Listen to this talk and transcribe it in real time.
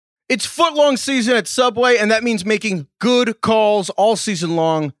It's footlong season at Subway, and that means making good calls all season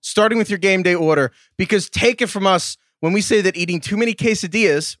long, starting with your game day order. Because take it from us, when we say that eating too many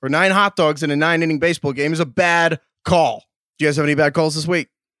quesadillas or 9 hot dogs in a 9-inning baseball game is a bad call. Do you guys have any bad calls this week?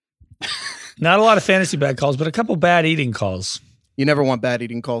 Not a lot of fantasy bad calls, but a couple bad eating calls. You never want bad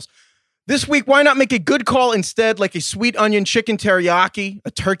eating calls. This week, why not make a good call instead, like a sweet onion chicken teriyaki,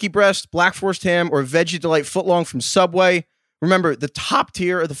 a turkey breast, black forest ham, or a veggie delight footlong from Subway? Remember, the top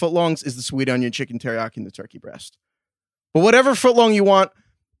tier of the footlongs is the sweet onion chicken teriyaki and the turkey breast. But whatever footlong you want,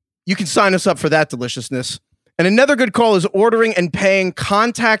 you can sign us up for that deliciousness. And another good call is ordering and paying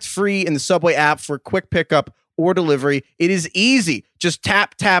contact-free in the Subway app for quick pickup or delivery. It is easy. Just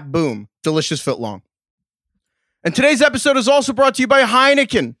tap, tap, boom. Delicious footlong. And today's episode is also brought to you by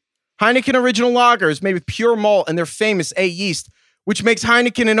Heineken. Heineken Original Lager is made with pure malt and their famous A yeast, which makes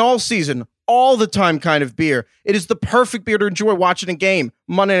Heineken an all-season, all-the-time kind of beer. It is the perfect beer to enjoy watching a game.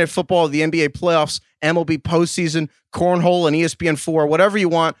 Monday Night Football, the NBA playoffs, MLB postseason, cornhole, and ESPN4, whatever you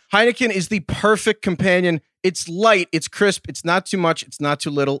want. Heineken is the perfect companion. It's light, it's crisp, it's not too much, it's not too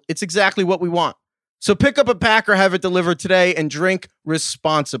little. It's exactly what we want. So pick up a pack or have it delivered today and drink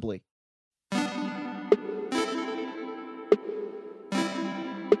responsibly.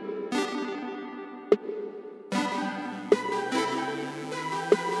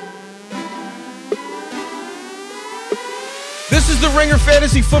 This is the Ringer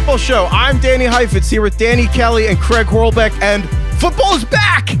Fantasy Football Show. I'm Danny Heifetz here with Danny Kelly and Craig Horlbeck, and football is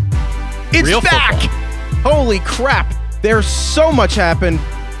back! It's Real back! Football. Holy crap. There's so much happened.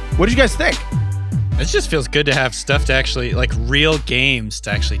 What did you guys think? It just feels good to have stuff to actually, like real games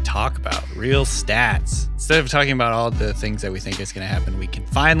to actually talk about, real stats. Instead of talking about all the things that we think is going to happen, we can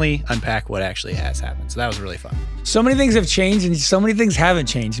finally unpack what actually has happened. So that was really fun. So many things have changed and so many things haven't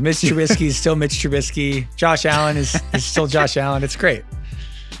changed. Mitch Trubisky is still Mitch Trubisky. Josh Allen is still Josh Allen. It's great.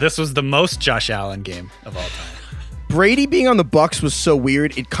 This was the most Josh Allen game of all time. Brady being on the Bucs was so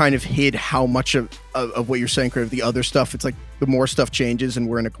weird. It kind of hid how much of what you're saying, Craig, the other stuff. It's like the more stuff changes and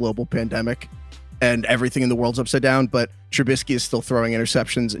we're in a global pandemic and everything in the world's upside down, but Trubisky is still throwing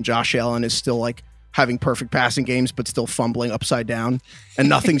interceptions and Josh Allen is still like having perfect passing games, but still fumbling upside down, and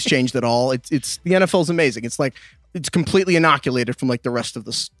nothing's changed at all. It's the NFL is amazing. It's like, it's completely inoculated from like the rest of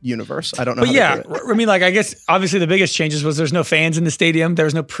this universe. I don't know. But yeah, I mean, like, I guess obviously the biggest changes was there's no fans in the stadium. There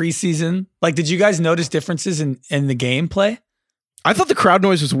was no preseason. Like, did you guys notice differences in the gameplay? I thought the crowd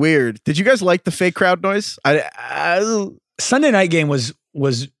noise was weird. Did you guys like the fake crowd noise? Sunday night game was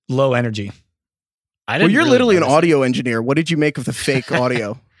low energy. Well, you're really literally an audio engineer. What did you make of the fake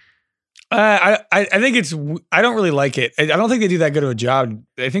audio? I think I don't really like it. I don't think they do that good of a job.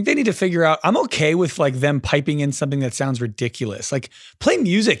 I think they need to figure out, I'm okay with like them piping in something that sounds ridiculous. Like play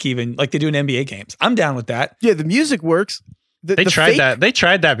music even like they do in NBA games. I'm down with that. Yeah, the music works. They tried that. They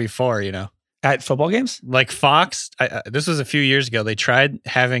tried that before, you know. At football games? Like Fox, this was a few years ago. They tried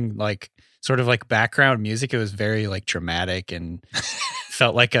having like sort of like background music. It was very like dramatic and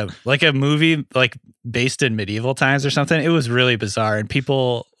felt like a movie like based in medieval times or something. It was really bizarre and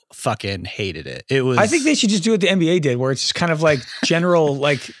people fucking hated it. It was. I think they should just do what the NBA did, where it's just kind of like general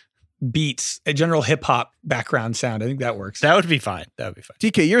like beats, a general hip hop background sound. I think that works. That would be fine.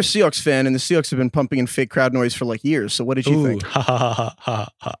 DK, you're a Seahawks fan, and the Seahawks have been pumping in fake crowd noise for like years. So what did you think? Ha ha ha ha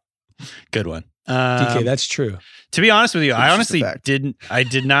ha. Good one. DK, that's true. To be honest with you, I honestly did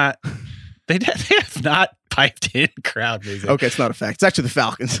not. They have not piped in crowd music. Okay, it's not a fact. It's actually the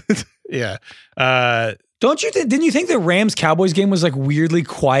Falcons. Yeah. Didn't you think the Rams-Cowboys game was like weirdly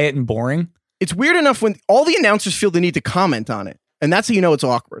quiet and boring? It's weird enough when all the announcers feel the need to comment on it. And that's how you know it's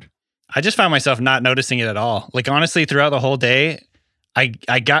awkward. I just found myself not noticing it at all. Like, honestly, throughout the whole day,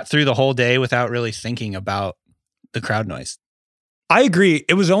 I got through the whole day without really thinking about the crowd noise. I agree.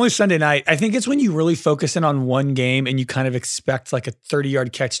 It was only Sunday night. I think it's when you really focus in on one game and you kind of expect like a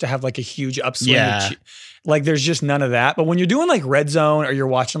 30-yard catch to have like a huge upswing. Yeah. Like there's just none of that. But when you're doing like red zone or you're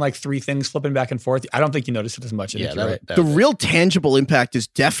watching like three things flipping back and forth, I don't think you notice it as much. Yeah, right. The real tangible impact is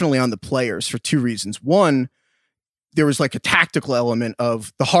definitely on the players for two reasons. One, there was like a tactical element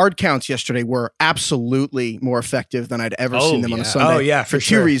of the hard counts yesterday were absolutely more effective than I'd ever seen them on a Sunday. Oh yeah, for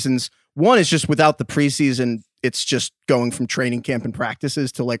two reasons. One is just without the preseason, it's just going from training camp and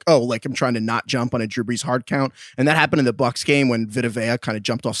practices to like, I'm trying to not jump on a Drew Brees hard count. And that happened in the Bucs game when Vita Vea kind of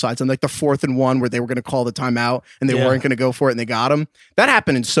jumped off sides on like the 4th and 1 where they were going to call the timeout and they weren't going to go for it and they got him. That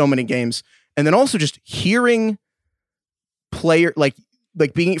happened in so many games. And then also just hearing player, like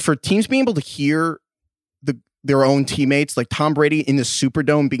being for teams being able to hear their own teammates, like Tom Brady in the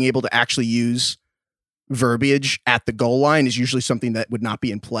Superdome being able to actually use verbiage at the goal line is usually something that would not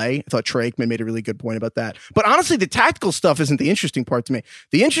be in play. I thought Trey Aikman made a really good point about that. But honestly, the tactical stuff isn't the interesting part to me.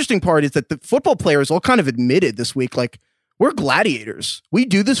 The interesting part is that the football players all kind of admitted this week, like, we're gladiators. We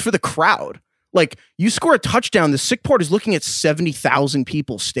do this for the crowd. Like, you score a touchdown, the sick part is looking at 70,000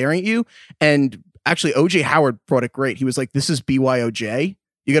 people staring at you. And actually, OJ Howard brought it great. He was like, this is BYOJ.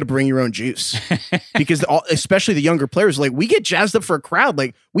 You got to bring your own juice. Because especially the younger players, like, we get jazzed up for a crowd.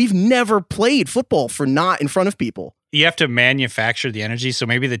 Like, we've never played football for not in front of people. You have to manufacture the energy. So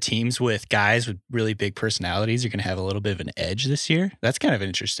maybe the teams with guys with really big personalities are going to have a little bit of an edge this year. That's kind of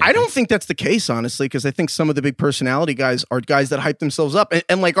interesting. I don't think that's the case, honestly, because I think some of the big personality guys are guys that hype themselves up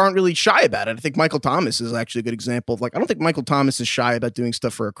and like aren't really shy about it. I think Michael Thomas is actually a good example of, like, I don't think Michael Thomas is shy about doing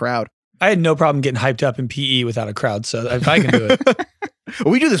stuff for a crowd. I had no problem getting hyped up in PE without a crowd, so if I can do it.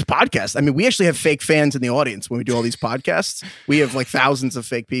 We do this podcast. I mean, we actually have fake fans in the audience when we do all these podcasts. We have like thousands of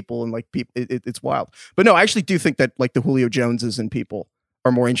fake people, and like people, it's wild. But no, I actually do think that like the Julio Joneses and people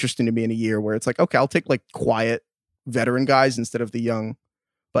are more interesting to me in a year where it's like, okay, I'll take like quiet veteran guys instead of the young.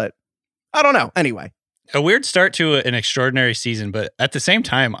 But I don't know. Anyway, a weird start to an extraordinary season, but at the same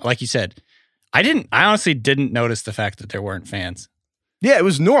time, like you said, I honestly didn't notice the fact that there weren't fans. Yeah, it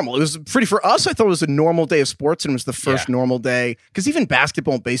was normal. It was pretty, for us, I thought it was a normal day of sports, and it was the first normal day. Because even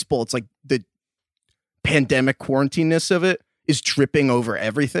basketball and baseball, it's like the pandemic quarantineness of it is tripping over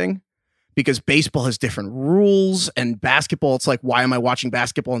everything. Because baseball has different rules, and basketball, it's like, why am I watching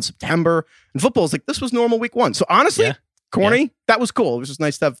basketball in September? And football is like, this was normal week 1. So honestly, corny, that was cool. It was just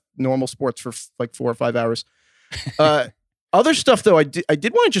nice to have normal sports for like 4 or 5 hours. Other stuff, though, I did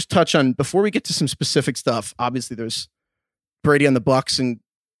want to just touch on, before we get to some specific stuff. Obviously, there's Brady on the Bucks and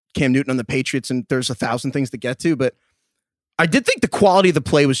Cam Newton on the Patriots, and there's 1,000 things to get to, but I did think the quality of the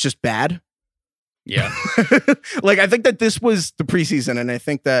play was just bad. Yeah. Like, I think that this was the preseason, and I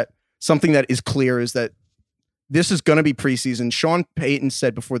think that something that is clear is that this is going to be preseason. Sean Payton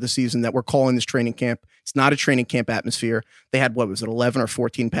said before the season that we're calling this training camp. It's not a training camp atmosphere. They had, what was it, 11 or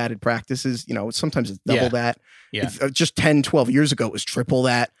 14 padded practices? You know, sometimes it's double that. Yeah. Just 10, 12 years ago, it was triple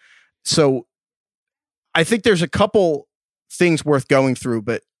that. So I think there's a couple things worth going through,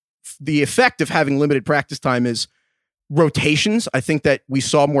 but the effect of having limited practice time is rotations. I think that we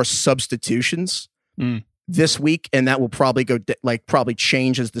saw more substitutions this week, and that will probably probably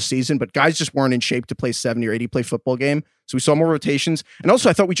change as the season, but guys just weren't in shape to play 70 or 80 play football game. So we saw more rotations. And also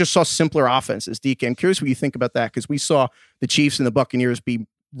I thought we just saw simpler offenses. DK, I'm curious what you think about that, because we saw the Chiefs and the Buccaneers be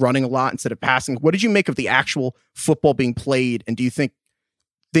running a lot instead of passing. What did you make of the actual football being played? And do you think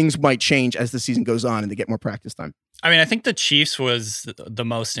things might change as the season goes on and they get more practice time? I mean, I think the Chiefs was the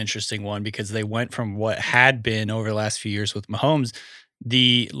most interesting one, because they went from what had been over the last few years with Mahomes,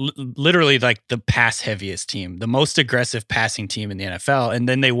 literally like the pass heaviest team, the most aggressive passing team in the NFL. And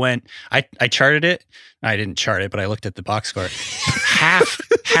then they went, I charted it. I didn't chart it, but I looked at the box score. half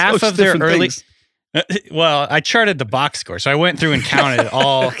of their early things. Well, I charted the box score. So I went through and counted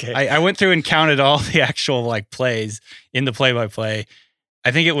all, okay. I went through and counted all the actual like plays in the play-by-play. I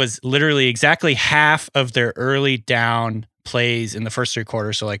think it was literally exactly half of their early down plays in the first 3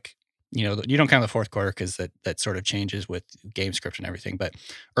 quarters. So like, you know, you don't count the fourth quarter because that sort of changes with game script and everything. But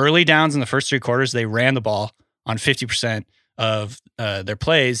early downs in the first 3 quarters, they ran the ball on 50% of their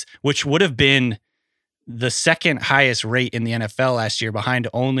plays, which would have been the second highest rate in the NFL last year, behind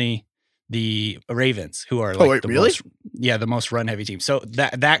only the Ravens, who are like the most run heavy team. So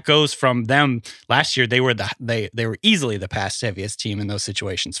that goes from them last year. They were easily the pass heaviest team in those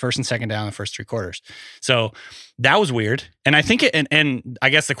situations, first and second down in the first 3 quarters. So that was weird. And I think and I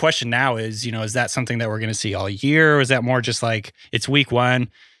guess the question now is, you know, is that something that we're going to see all year? Or is that more just like it's week 1?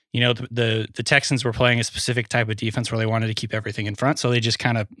 You know, the Texans were playing a specific type of defense where they wanted to keep everything in front. So they just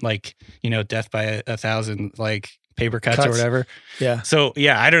kind of like, you know, death by 1,000 like paper cuts or whatever. Yeah. So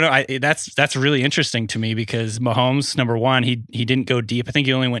yeah, I don't know. That's really interesting to me, because Mahomes, number one, he didn't go deep. I think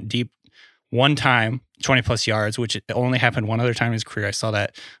he only went deep one time, 20 plus yards, which only happened one other time in his career. I saw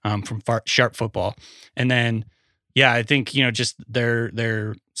that from Sharp Football. And then, yeah, I think, you know, just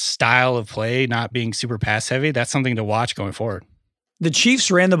their style of play not being super pass heavy, that's something to watch going forward. The Chiefs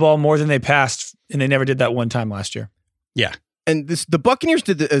ran the ball more than they passed, and they never did that one time last year. Yeah. And the Buccaneers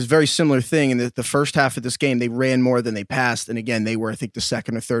did a very similar thing in the first half of this game. They ran more than they passed. And again, they were, I think, the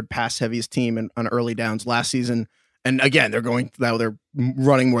second or third pass heaviest team on early downs last season. And again, they're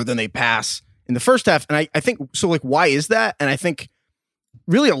running more than they pass in the first half. And I think, so like, why is that? And I think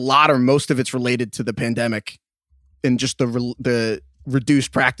really a lot or most of it's related to the pandemic and just the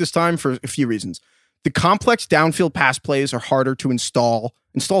reduced practice time for a few reasons. The complex downfield pass plays are harder to install.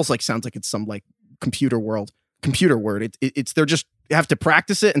 Installs like sounds like it's some like computer world. computer word. It's they're just have to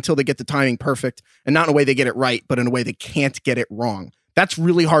practice it until they get the timing perfect, and not in a way they get it right, but in a way they can't get it wrong. That's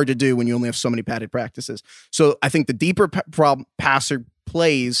really hard to do when you only have so many padded practices. So I think the deeper passer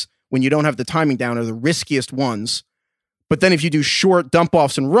plays when you don't have the timing down are the riskiest ones. But then if you do short dump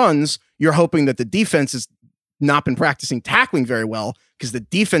offs and runs, you're hoping that the defense has not been practicing tackling very well because the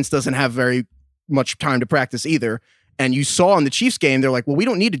defense doesn't have very much time to practice either. And you saw in the Chiefs game, they're like, well, we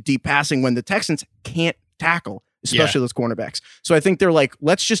don't need a deep passing when the Texans can't tackle, especially those cornerbacks. So I think they're like,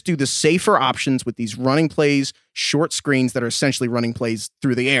 let's just do the safer options with these running plays, short screens that are essentially running plays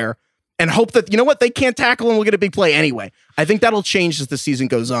through the air, and hope that, you know what, they can't tackle and we'll get a big play anyway. I think that'll change as the season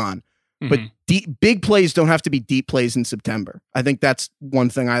goes on. But big plays don't have to be deep plays in September. I think that's one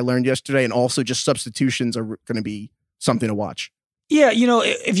thing I learned yesterday. And also just substitutions are going to be something to watch. Yeah,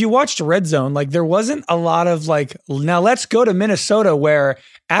 if you watched Red Zone, like there wasn't a lot of like, now let's go to Minnesota where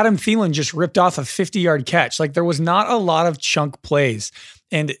Adam Thielen just ripped off a 50-yard catch. Like there was not a lot of chunk plays.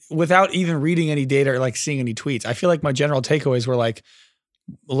 And without even reading any data or like seeing any tweets, I feel like my general takeaways were like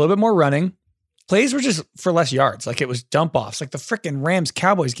a little bit more running. Plays were just for less yards. Like it was dump offs, like the freaking Rams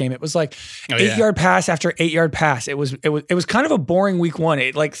Cowboys game. It was like 8-yard pass after 8-yard pass. It was kind of a boring week one.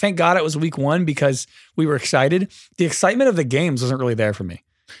 Thank God it was week one because we were excited. The excitement of the games wasn't really there for me.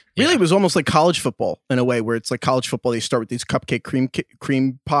 Really, it was almost like college football in a way where it's like college football. They start with these cupcake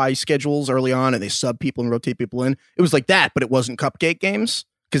cream pie schedules early on and they sub people and rotate people in. It was like that, but it wasn't cupcake games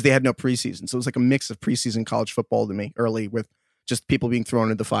because they had no preseason. So it was like a mix of preseason college football to me early with just people being thrown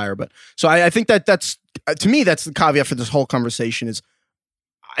into the fire. But so I think that's, to me, that's the caveat for this whole conversation is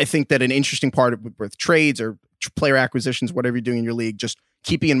I think that an interesting part of with trades or player acquisitions, whatever you're doing in your league, just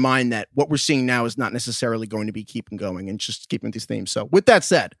keeping in mind that what we're seeing now is not necessarily going to be keeping going and just keeping these themes. So with that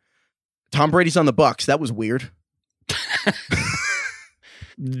said, Tom Brady's on the Bucs. That was weird.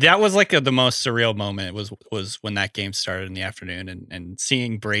 That was like the most surreal moment was when that game started in the afternoon and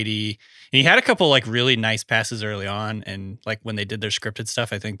seeing Brady. And he had a couple like really nice passes early on. And like when they did their scripted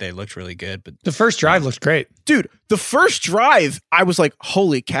stuff, I think they looked really good. But the first drive looked great. Dude, the first drive, I was like,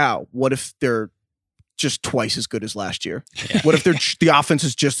 holy cow, what if they're just twice as good as last year? Yeah. What if the offense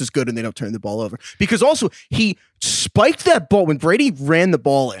is just as good and they don't turn the ball over? Because also he spiked that ball when Brady ran the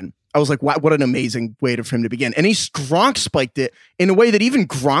ball in. I was like, wow, what an amazing way for him to begin. And Gronk spiked it in a way that even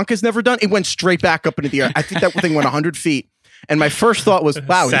Gronk has never done. It went straight back up into the air. I think that thing went 100 feet. And my first thought was,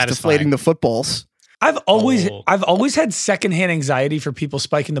 wow, he's deflating the footballs. I've always had secondhand anxiety for people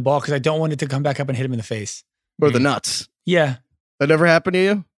spiking the ball because I don't want it to come back up and hit him in the face. Or the nuts. Yeah. That never happened to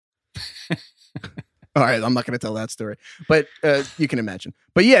you? All right, I'm not going to tell that story. But you can imagine.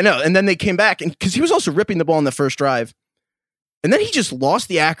 But yeah, no. And then they came back and because he was also ripping the ball in the first drive. And then he just lost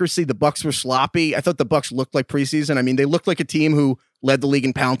the accuracy. The Bucs were sloppy. I thought the Bucs looked like preseason. I mean, they looked like a team who led the league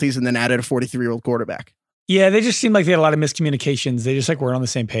in penalties and then added a 43-year-old quarterback. Yeah, they just seemed like they had a lot of miscommunications. They just like weren't on the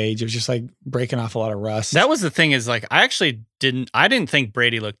same page. It was just like breaking off a lot of rust. That was the thing is like, I didn't think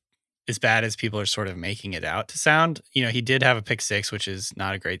Brady looked as bad as people are sort of making it out to sound. He did have a pick six, which is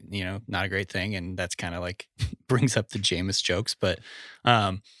not a great thing. And that's kind of like brings up the Jameis jokes. But,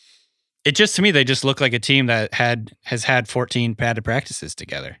 it just, to me, they just look like a team that has had 14 padded practices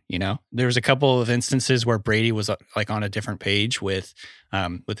together. There was a couple of instances where Brady was like on a different page with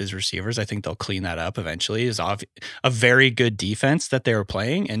his receivers. I think they'll clean that up eventually. It's a very good defense that they were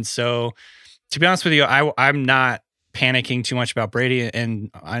playing. And so to be honest with you, I'm not panicking too much about Brady.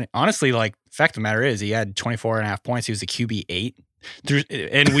 And honestly, like the fact of the matter is he had 24.5 points. He was a QB 8.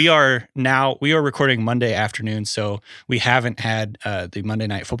 And we are recording Monday afternoon, so we haven't had the Monday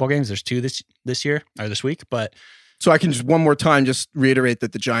night football games. There's 2 this year or this week, but so I can just one more time just reiterate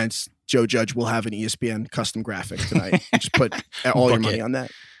that the Giants Joe Judge will have an ESPN custom graphic tonight. Just put all your money on that.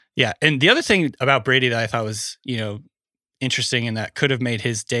 Yeah, and the other thing about Brady that I thought was interesting and that could have made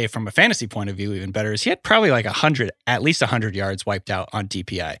his day from a fantasy point of view even better is he had probably like at least 100 yards wiped out on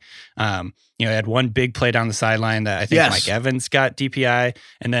DPI. He had one big play down the sideline that I think Mike Evans got DPI,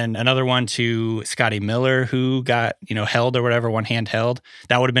 and then another one to Scotty Miller who got, held or whatever, one hand held.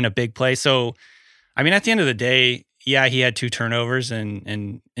 That would have been a big play. So, I mean, at the end of the day, yeah, he had 2 turnovers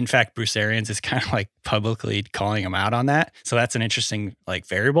and in fact, Bruce Arians is kind of like publicly calling him out on that. So that's an interesting like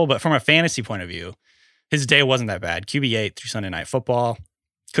variable. But from a fantasy point of view, his day wasn't that bad. QB 8 through Sunday Night Football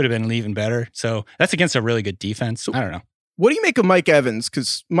could have been even better. So that's against a really good defense. I don't know. What do you make of Mike Evans?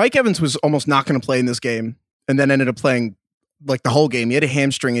 Because Mike Evans was almost not going to play in this game and then ended up playing like the whole game. He had a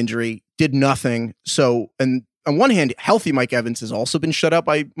hamstring injury, did nothing. So, and on one hand, healthy Mike Evans has also been shut out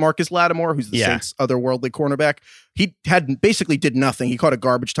by Marcus Lattimore, who's the Saints' otherworldly cornerback. He basically did nothing. He caught a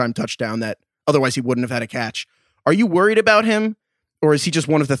garbage time touchdown that otherwise he wouldn't have had a catch. Are you worried about him? Or is he just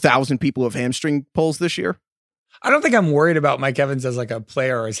one of the 1,000 people who have hamstring pulls this year? I don't think I'm worried about Mike Evans as like a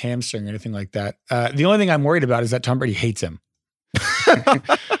player or his hamstring or anything like that. The only thing I'm worried about is that Tom Brady hates him.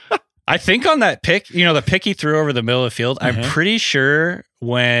 I think on that pick, the pick he threw over the middle of the field, I'm pretty sure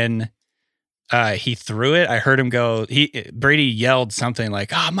when he threw it, I heard him go, Brady yelled something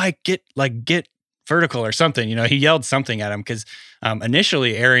like, Mike, get vertical or something. He yelled something at him because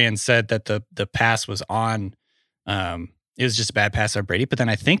initially Arians said that the pass was on, it was just a bad pass on Brady. But then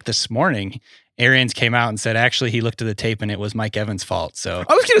I think this morning, Arians came out and said, actually, he looked at the tape and it was Mike Evans' fault. So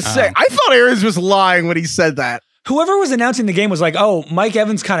I was going to say, I thought Arians was lying when he said that. Whoever was announcing the game was like, Mike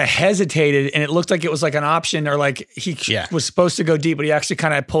Evans kind of hesitated and it looked like it was like an option or like he was supposed to go deep, but he actually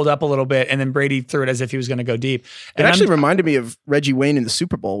kind of pulled up a little bit and then Brady threw it as if he was going to go deep. And it actually reminded me of Reggie Wayne in the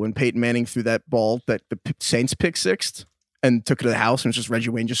Super Bowl when Peyton Manning threw that ball that the Saints picked sixth and took it to the house and it's just Reggie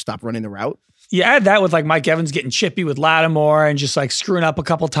Wayne just stopped running the route. You add that with like Mike Evans getting chippy with Lattimore and just like screwing up a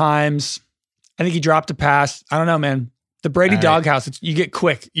couple times. I think he dropped a pass. I don't know, man. The Brady doghouse, you get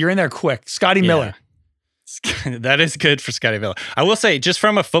quick. You're in there quick. Scotty Miller. That is good for Scotty Miller. I will say, just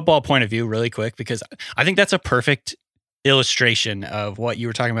from a football point of view, really quick, because I think that's a perfect illustration of what you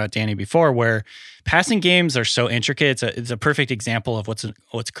were talking about, Danny, before, where passing games are so intricate. It's a perfect example of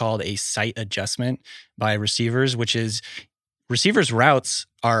what's called a sight adjustment by receivers, which is receiver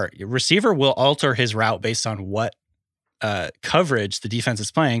will alter his route based on what coverage the defense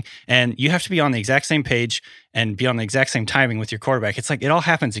is playing, and you have to be on the exact same page and be on the exact same timing with your quarterback. It's like it all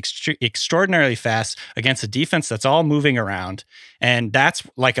happens extraordinarily fast against a defense that's all moving around, and that's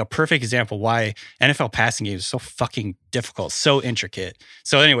like a perfect example why NFL passing games is so fucking difficult, so intricate.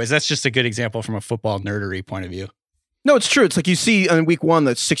 So anyways, that's just a good example from a football nerdery point of view. No, it's true. It's like you see in week one,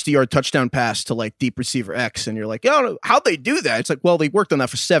 that 60-yard touchdown pass to like deep receiver X, and you're like, how'd they do that? It's like, well, they worked on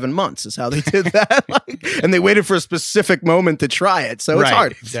that for 7 months is how they did that. And they waited for a specific moment to try it. So it's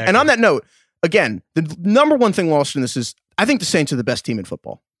hard. Exactly. And on that note, again, the number one thing lost in this is I think the Saints are the best team in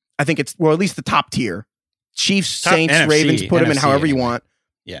football. I think it's, well, at least the top tier. Chiefs, Saints, NFC, Ravens, put them in however you want.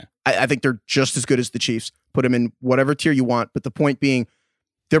 Yeah. I think they're just as good as the Chiefs. Put them in whatever tier you want. But the point being,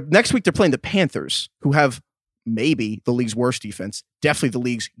 next week they're playing the Panthers, who have maybe the league's worst defense, definitely the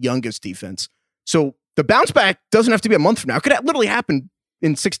league's youngest defense. So the bounce back doesn't have to be a month from now. It could literally happen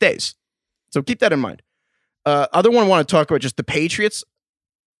in 6 days. So keep that in mind. Other one I want to talk about, just the Patriots.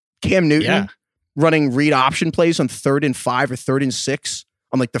 Cam Newton running read option plays on 3rd and 5 or 3rd and 6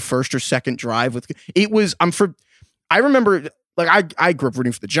 on like the first or second drive. I remember, like I grew up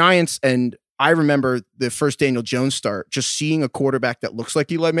rooting for the Giants, and I remember the first Daniel Jones start, just seeing a quarterback that looks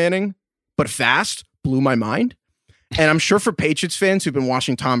like Eli Manning, but fast, blew my mind. And I'm sure for Patriots fans who've been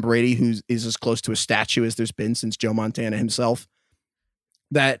watching Tom Brady, who is as close to a statue as there's been since Joe Montana himself,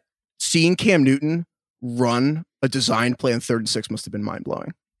 that seeing Cam Newton run a design play on 3rd and 6 must have been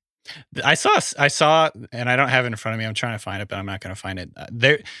mind-blowing. I saw, and I don't have it in front of me. I'm trying to find it, but I'm not going to find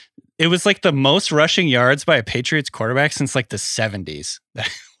it. It was like the most rushing yards by a Patriots quarterback since like the 70s.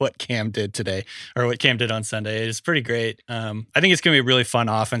 What Cam did today, or what Cam did on Sunday, is pretty great. I think it's going to be a really fun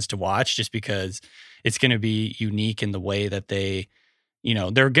offense to watch, just because it's going to be unique in the way that they're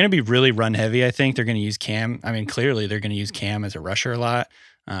going to be really run heavy. I think they're going to use Cam. I mean, clearly they're going to use Cam as a rusher a lot.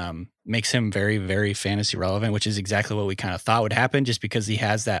 Makes him very, very fantasy relevant, which is exactly what we kind of thought would happen, just because he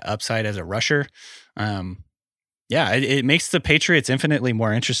has that upside as a rusher. It makes the Patriots infinitely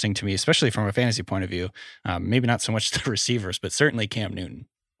more interesting to me, especially from a fantasy point of view. Maybe not so much the receivers, but certainly Cam Newton.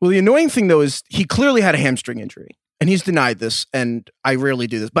 Well, the annoying thing, though, is he clearly had a hamstring injury, and he's denied this, and I rarely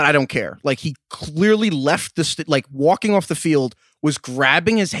do this, but I don't care. Like, he clearly left walking off the field, was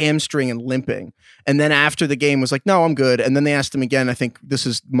grabbing his hamstring and limping, and then after the game was like, no, I'm good. And then they asked him again, I think this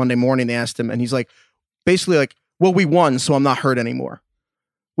is Monday morning, they asked him, and he's like, basically like, well, we won, so I'm not hurt anymore,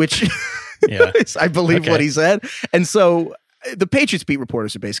 which is, I believe, what he said. And so the Patriots beat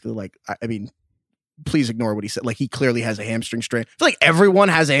reporters are basically like, I mean, please ignore what he said. Like, he clearly has a hamstring strain. I feel like everyone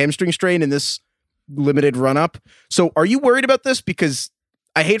has a hamstring strain in this limited run up. So are you worried about this? Because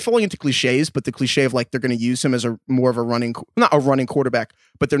I hate falling into cliches, but the cliche of like, they're going to use him as more of a not a running quarterback,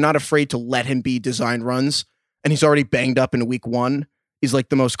 but they're not afraid to let him be design runs. And he's already banged up in week 1 is like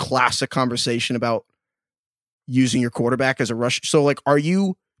the most classic conversation about using your quarterback as a rush. So like, are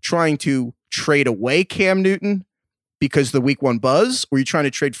you trying to trade away Cam Newton because the week 1 buzz, or are you trying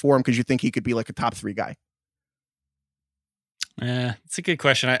to trade for him because you think he could be like a top 3 guy? It's a good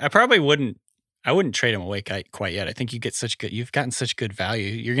question. I probably wouldn't trade him away quite yet. I think you've gotten such good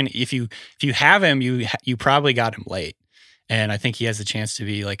value. If you have him, you probably got him late. And I think he has a chance to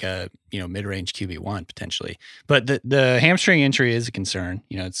be like a, mid-range QB1 potentially. But the hamstring injury is a concern.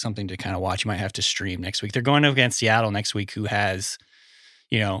 It's something to kind of watch. You might have to stream next week. They're going up against Seattle next week, who has,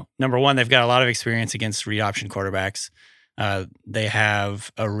 number one, they've got a lot of experience against read option quarterbacks. They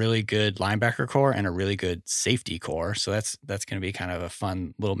have a really good linebacker core and a really good safety core. So that's going to be kind of a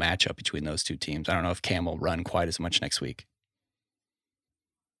fun little matchup between those two teams. I don't know if Cam will run quite as much next week.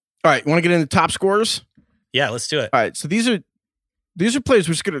 All right, you want to get into top scorers? Yeah, let's do it. All right, so these are players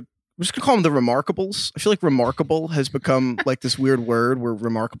we're just gonna call them the remarkables. I feel like remarkable has become like this weird word where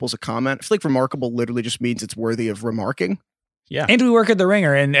remarkable is a comment. I feel like remarkable literally just means it's worthy of remarking. Yeah, and we work at the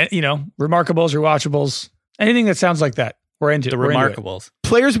Ringer, and remarkables, rewatchables, anything that sounds like that. We're into the remarkables.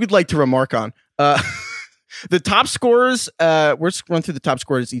 Players we'd like to remark on. The top scorers, we're just run through the top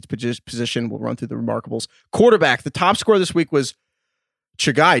scorers each position. We'll run through the remarkables. Quarterback, the top scorer this week was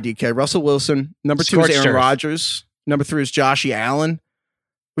Chagai, DK. Russell Wilson. Number 2 is Aaron Rodgers. Number 3 is Josh Allen.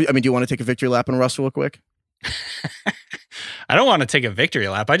 I mean, do you want to take a victory lap on Russell real quick? I don't want to take a victory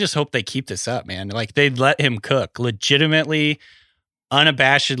lap. I just hope they keep this up, man. Like, they let him cook. Legitimately,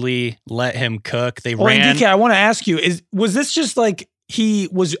 unabashedly let him cook. They ran. DK, I want to ask you, was this just like he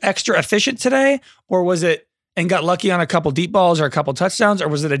was extra efficient today, or was it and got lucky on a couple deep balls or a couple touchdowns, or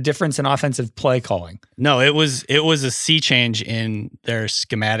was it a difference in offensive play calling? No, it was a sea change in their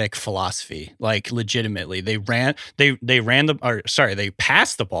schematic philosophy. Like, legitimately, they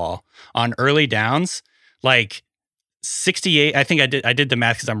passed the ball on early downs, like 68. I think I did the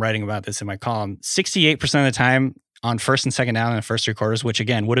math because I'm writing about this in my column. 68% of the time on first and second down in the first 3 quarters, which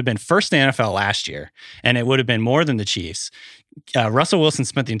again would have been first in the NFL last year, and it would have been more than the Chiefs. Russell Wilson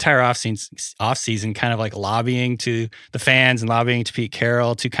spent the entire offseason kind of like lobbying to the fans and lobbying to Pete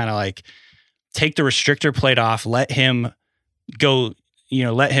Carroll to kind of like take the restrictor plate off, let him go,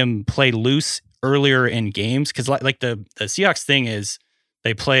 let him play loose earlier in games. Because like the Seahawks thing is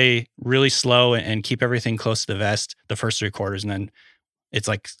they play really slow and keep everything close to the vest the first 3 quarters, and then it's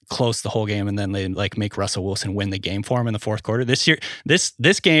like close the whole game, and then they like make Russell Wilson win the game for him in the fourth quarter.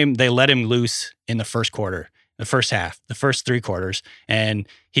 This game, they let him loose in the first quarter, the first half, the first 3 quarters, and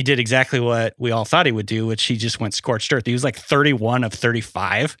he did exactly what we all thought he would do, which he just went scorched earth. He was like 31 of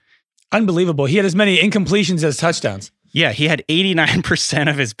 35. Unbelievable. He had as many incompletions as touchdowns. Yeah, he had 89%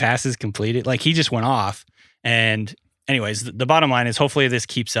 of his passes completed. Like, he just went off. And anyways, the bottom line is hopefully this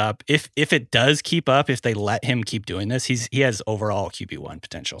keeps up. If it does keep up, if they let him keep doing this, he has overall QB1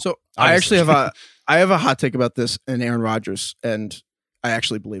 potential. So obviously. I have a hot take about this and Aaron Rodgers, and I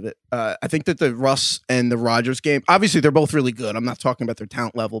actually believe it. I think that the Russ and the Rodgers game, obviously they're both really good. I'm not talking about their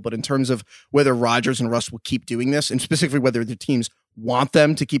talent level, but in terms of whether Rodgers and Russ will keep doing this, and specifically whether the teams want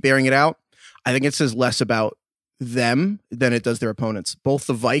them to keep airing it out, I think it says less about them than it does their opponents. Both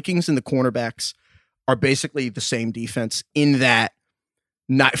the Vikings and the cornerbacks are basically the same defense in that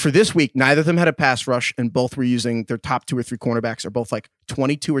for this week, neither of them had a pass rush, and both were using their top 2 or 3 cornerbacks are both like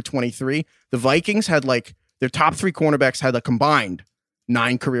 22 or 23. The Vikings had like their top 3 cornerbacks had a combined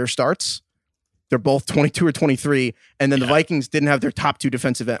 9 career starts. They're both 22 or 23. And then the Vikings didn't have their top 2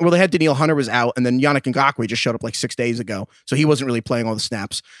 defensive end. Well, they had Danielle Hunter was out, and then Yannick Ngakoue just showed up like 6 days ago. So he wasn't really playing all the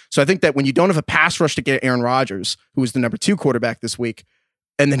snaps. So I think that when you don't have a pass rush to get Aaron Rodgers, who was the number 2 quarterback this week,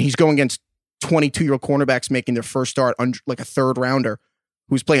 and then he's going against 22-year-old cornerbacks making their first start on like a 3rd rounder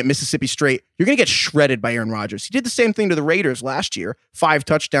who's playing at Mississippi State, you're going to get shredded by Aaron Rodgers. He did the same thing to the Raiders last year. 5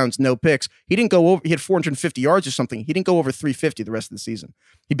 touchdowns, no picks. He didn't go over, he had 450 yards or something. He didn't go over 350 the rest of the season.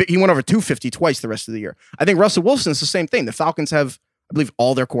 He went over 250 twice the rest of the year. I think Russell Wilson's the same thing. The Falcons have, I believe,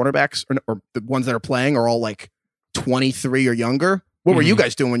 all their quarterbacks, or the ones that are playing, are all like 23 or younger. What were you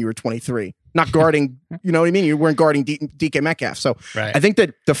guys doing when you were 23? Not guarding, you know what I mean? You weren't guarding DK Metcalf. So I think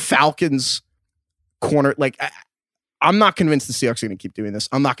that the Falcons corner, like, I'm not convinced the Seahawks are going to keep doing this.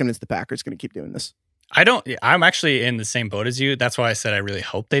 I'm not convinced the Packers are going to keep doing this. I'm actually in the same boat as you. That's why I said I really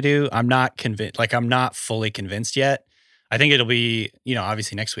hope they do. I'm not convinced. Like, I'm not fully convinced yet. I think it'll be,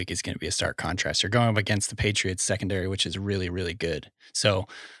 obviously next week is going to be a stark contrast. You're going up against the Patriots secondary, which is really, really good. So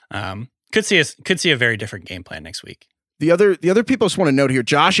could see a very different game plan next week. The other people I just want to note here,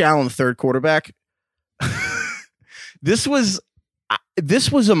 Josh Allen, the 3rd quarterback. This was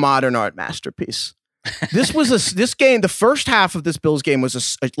a modern art masterpiece. This game, the first half of this Bills game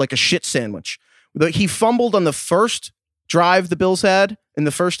was like a shit sandwich. He fumbled on the first drive the Bills had in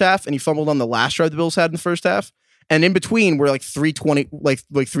the first half, and he fumbled on the last drive the Bills had in the first half. And in between were like 3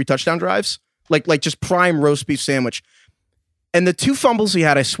 touchdown drives, like just prime roast beef sandwich. And the 2 fumbles he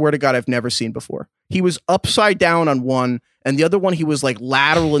had, I swear to God, I've never seen before. He was upside down on one, and the other one he was like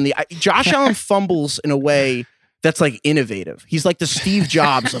lateral in the. Josh Allen fumbles in a way that's like innovative. He's like the Steve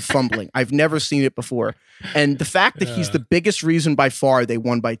Jobs of fumbling. I've never seen it before. And the fact that he's the biggest reason by far they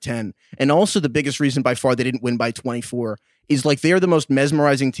won by 10, and also the biggest reason by far they didn't win by 24, is like they're the most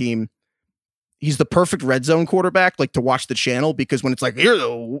mesmerizing team he's the perfect red zone quarterback, like to watch the channel, because when it's like, here,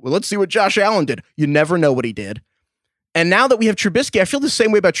 let's see what Josh Allen did, you never know what he did. And now that we have Trubisky, I feel the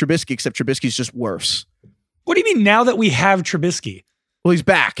same way about Trubisky, except Trubisky's just worse. What do you mean now that we have Trubisky? Well, he's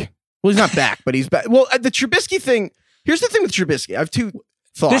back. Well, he's not back, but he's back. Well, the Trubisky thing, here's the thing with Trubisky. I have two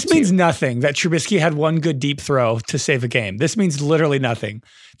thoughts. This means nothing that Trubisky had one good deep throw to save a game. This means literally nothing.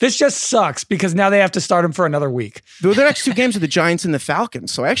 This just sucks because now they have to start him for another week. The next two games are the Giants and the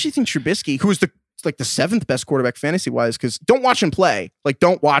Falcons. So I actually think Trubisky, who is the seventh best quarterback fantasy-wise, because don't watch him play. Like,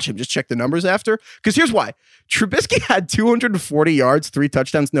 don't watch him. Just check the numbers after. Because here's why. Trubisky had 240 yards, 3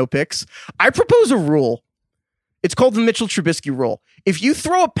 touchdowns, no picks. I propose a rule. It's called the Mitchell Trubisky rule. If you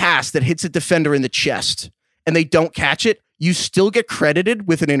throw a pass that hits a defender in the chest and they don't catch it, you still get credited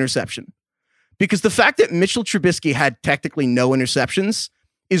with an interception. Because the fact that Mitchell Trubisky had technically no interceptions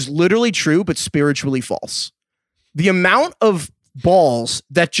is literally true, but spiritually false. The amount of balls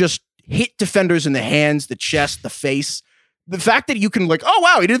that just hit defenders in the hands, the chest, the face, the fact that you can like, oh,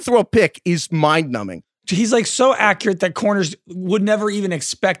 wow, he didn't throw a pick is mind-numbing. He's like so accurate that corners would never even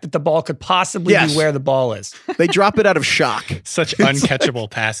expect that the ball could possibly be where the ball is. They drop it out of shock. Such uncatchable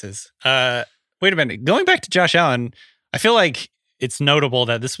passes. Wait a minute. Going back to Josh Allen, I feel like it's notable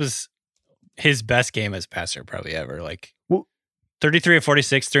that this was his best game as a passer probably ever. Like 33 of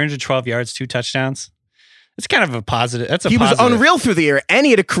 46, 312 yards, 2 touchdowns. It's kind of a positive. That's a he positive. was unreal through the air, and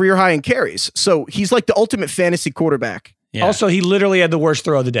he had a career high in carries. So he's like the ultimate fantasy quarterback. Yeah. Also, he literally had the worst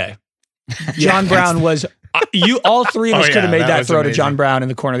throw of the day. John Brown was all three of us could have made that throw amazing to John Brown in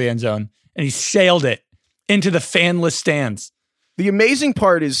the corner of the end zone, and he sailed it into the fanless stands. The amazing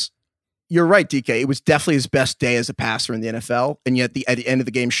part is, you're right, DK. It was definitely his best day as a passer in the NFL, and yet at the end of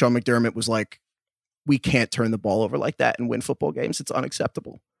the game, Sean McDermott was like, "We can't turn the ball over like that and win football games. It's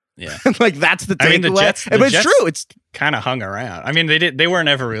unacceptable." Yeah, like that's the takeaway. I mean, the Jets, but it's true. It's kind of hung around. I mean, they weren't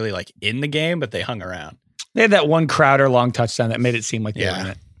ever really like in the game, but they hung around. They had that one Crowder long touchdown that made it seem like they were in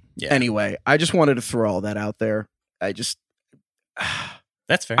it. Yeah. Anyway, I just wanted to throw all that out there. That's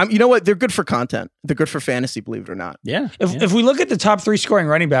fair. You know what? They're good for content. They're good for fantasy, believe it or not. Yeah. If we look at the top 3 scoring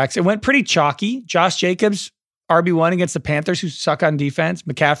running backs, it went pretty chalky. Josh Jacobs, RB1 against the Panthers, who suck on defense.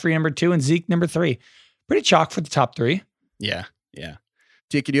 McCaffrey, number 2, and Zeke, number 3. Pretty chalk for the top 3. Yeah. Yeah.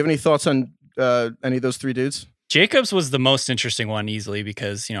 Jake, do you have any thoughts on any of those 3 dudes? Jacobs was the most interesting one easily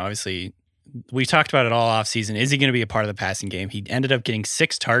because, obviously we talked about it all off season. Is he going to be a part of the passing game? He ended up getting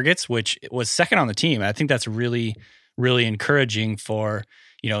 6 targets, which was second on the team. I think that's really, really encouraging for,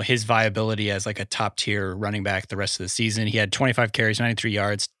 his viability as like a top tier running back the rest of the season. He had 25 carries, 93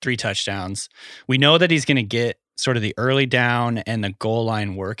 yards, 3 touchdowns. We know that he's going to get sort of the early down and the goal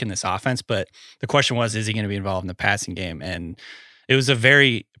line work in this offense, but the question was, is he going to be involved in the passing game? And it was a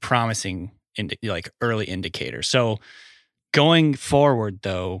very promising early indicator. So going forward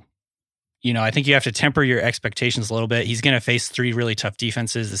though, I think you have to temper your expectations a little bit. He's going to face 3 really tough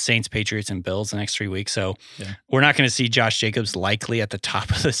defenses, the Saints, Patriots, and Bills the next 3 weeks. So we're not going to see Josh Jacobs likely at the top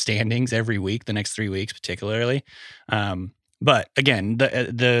of the standings every week, the next 3 weeks particularly. But again,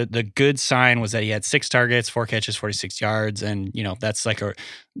 the good sign was that he had 6 targets, 4 catches, 46 yards. And,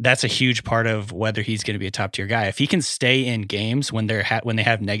 that's a huge part of whether he's going to be a top tier guy. If he can stay in games when they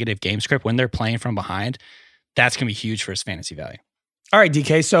have negative game script, when they're playing from behind, that's going to be huge for his fantasy value. All right,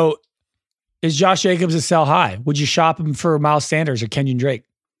 DK. So is Josh Jacobs a sell high? Would you shop him for Miles Sanders or Kenyon Drake?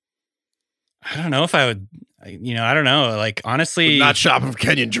 I don't know if I would, I don't know. Like, honestly. Not shop him for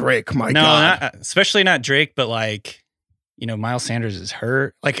Kenyon Drake, my God. No, especially not Drake, but like, Miles Sanders is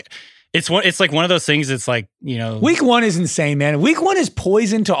hurt. Like, it's like one of those things. It's like, week 1 is insane, man. Week 1 is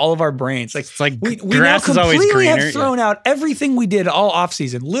poison to all of our brains. Like, it's like we grass now is always completely greener. have thrown out everything we did all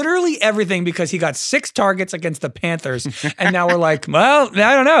offseason, literally everything, because he got 6 targets against the Panthers, and now we're like, well,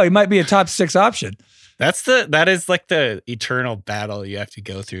 I don't know, he might be a top 6 option. That is like the eternal battle you have to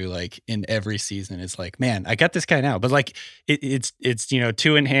go through, like in every season. It's like, man, I got this guy now, but like it's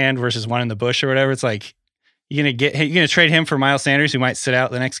 2 in hand versus 1 in the bush or whatever. It's like, you're gonna trade him for Miles Sanders, who might sit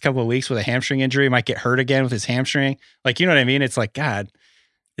out the next couple of weeks with a hamstring injury, might get hurt again with his hamstring. Like, you know what I mean? It's like, God.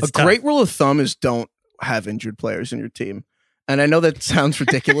 It's tough. Great rule of thumb is don't have injured players in your team. And I know that sounds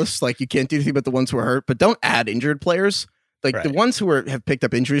ridiculous. Like, you can't do anything about the ones who are hurt, but don't add injured players. Like, the ones who have picked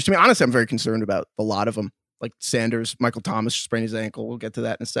up injuries. To me, honestly, I'm very concerned about a lot of them. Like Sanders, Michael Thomas sprained his ankle. We'll get to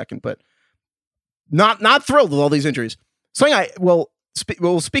that in a second, but not thrilled with all these injuries.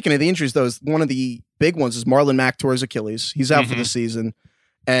 Speaking of the injuries, though, one of the big ones is Marlon Mack tore his Achilles. He's out for the season.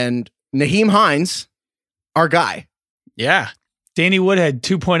 And Naheem Hines, our guy. Yeah. Danny Woodhead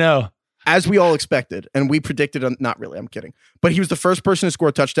 2.0. As we all expected. And we predicted, not really, I'm kidding. But he was the first person to score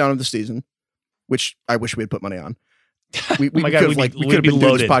a touchdown of the season, which I wish we had put money on. We could have been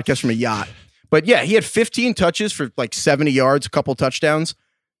doing this podcast from a yacht. But yeah, he had 15 touches for like 70 yards, a couple touchdowns.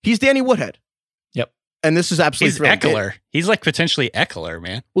 He's Danny Woodhead. Yep. And this is absolutely He's thrilling. Eckler. He's like potentially Eckler,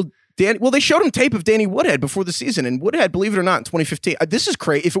 man. Well, they showed him tape of Danny Woodhead before the season, and Woodhead, believe it or not, in 2015, this is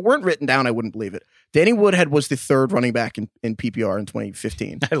crazy. If it weren't written down, I wouldn't believe it. Danny Woodhead was the third running back in PPR in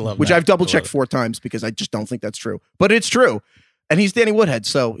 2015. I love which that. I've double checked 4 times because I just don't think that's true. But it's true. And he's Danny Woodhead,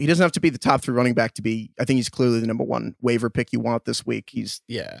 so he doesn't have to be the top 3 running back to be. I think he's clearly the number 1 waiver pick you want this week. He's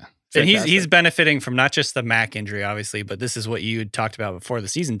And he's benefiting from not just the Mac injury, obviously, but this is what you had talked about before the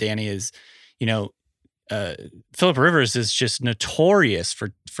season, Danny, is, Phillip Rivers is just notorious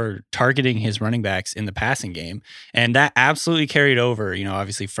for targeting his running backs in the passing game. And that absolutely carried over,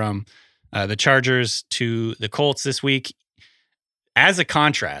 obviously from the Chargers to the Colts this week. As a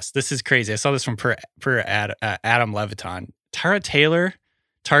contrast, this is crazy. I saw this from Adam Leviton. Tyrod Taylor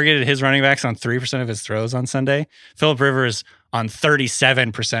targeted his running backs on 3% of his throws on Sunday. Phillip Rivers on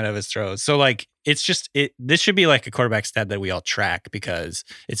 37% of his throws. So this should be like a quarterback stat that we all track because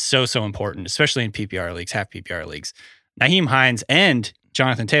it's so important, especially in PPR leagues, half PPR leagues. Nyheim Hines and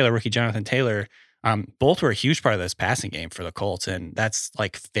rookie Jonathan Taylor, both were a huge part of this passing game for the Colts. And that's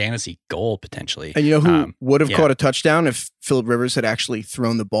like fantasy gold potentially. And you know who would have caught a touchdown if Phillip Rivers had actually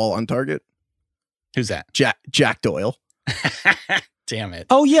thrown the ball on target? Who's that? Jack Doyle. Damn it.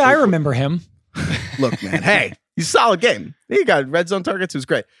 Oh yeah, I remember him. Look, man, hey, he's a solid game. He got red zone targets. It was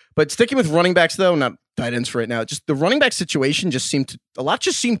great. But sticking with running backs, though, not tight ends for right now, just the running back situation seemed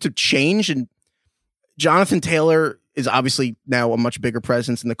to change. And Jonathan Taylor is obviously now a much bigger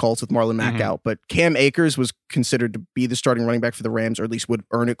presence in the Colts with Marlon Mack out. But Cam Akers was considered to be the starting running back for the Rams, or at least would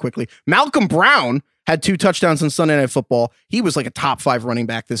earn it quickly. Malcolm Brown had 2 touchdowns on Sunday Night Football. He was like a top 5 running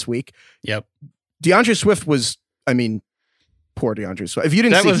back this week. Yep. DeAndre Swift was, poor DeAndre Swift. If you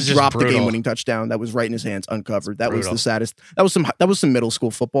didn't see, he dropped the game-winning touchdown. That was right in his hands, uncovered. That was the saddest. That was some middle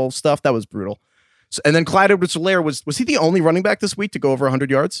school football stuff. That was brutal. So, and then Clyde Edwards-Helaire was he the only running back this week to go over 100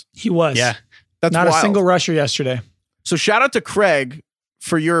 yards? He was. Yeah. That's not wild. a single rusher yesterday. So shout out to Craig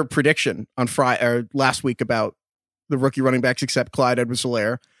for your prediction on Friday or last week about the rookie running backs except Clyde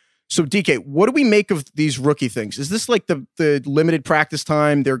Edwards-Helaire. So DK, what do we make of these rookie things? Is this like the limited practice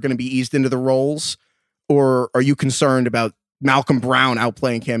time? They're going to be eased into the roles, or are you concerned about Malcolm Brown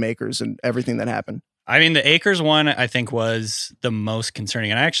outplaying Cam Akers and everything that happened? I mean, the Akers one, I think, was the most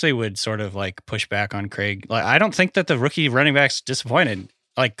concerning. And I actually would sort of like push back on Craig. Like, I don't think that the rookie running back's disappointed.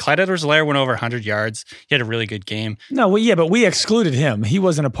 Like, Clyde Edwards-Helaire went over 100 yards. He had a really good game. No, well, yeah, but we excluded him. He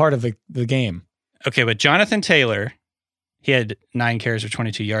wasn't a part of the game. Okay, but Jonathan Taylor, he had 9 carries for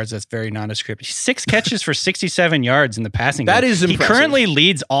 22 yards. That's very nondescript. 6 catches for 67 yards in the passing game. That is impressive. He currently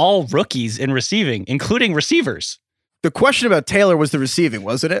leads all rookies in receiving, including receivers. The question about Taylor was the receiving,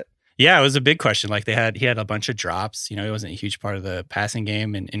 wasn't it? Yeah, it was a big question. Like he had a bunch of drops. He wasn't a huge part of the passing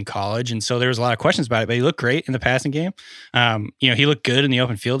game in college. And so there was a lot of questions about it, but he looked great in the passing game. He looked good in the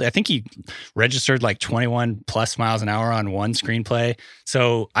open field. I think he registered like 21 plus miles an hour on one screenplay.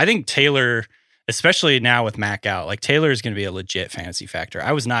 So I think Taylor, especially now with Mac out, like Taylor is going to be a legit fantasy factor.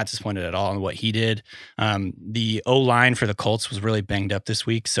 I was not disappointed at all in what he did. The O-line for the Colts was really banged up this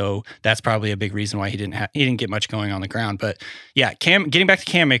week, so that's probably a big reason why he didn't get much going on the ground. But yeah, getting back to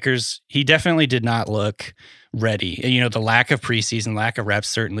Cam Akers, he definitely did not look ready. The lack of preseason, lack of reps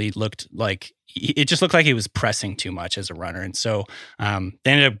certainly looked like it just looked like he was pressing too much as a runner. And so they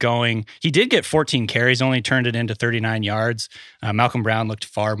ended up going, he did get 14 carries, only turned it into 39 yards. Malcolm Brown looked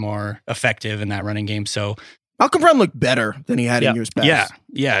far more effective in that running game. So Malcolm Brown looked better than he had in years past.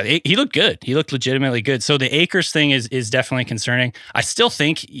 Yeah. He looked good. He looked legitimately good. So the Akers thing is definitely concerning. I still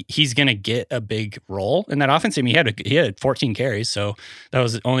think he's going to get a big role in that offense. I mean, he had 14 carries, so that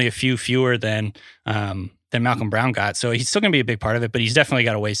was only a few fewer than Malcolm Brown got. So he's still going to be a big part of it, but he's definitely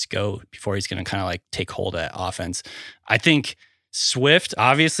got a ways to go before he's going to kind of like take hold of that offense. I think Swift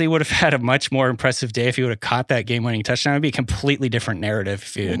obviously would have had a much more impressive day if he would have caught that game-winning touchdown. It would be a completely different narrative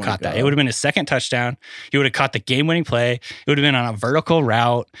if he would have caught that. It would have been his second touchdown. He would have caught the game-winning play. It would have been on a vertical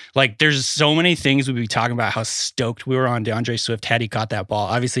route. Like, there's so many things we'd be talking about how stoked we were on DeAndre Swift had he caught that ball.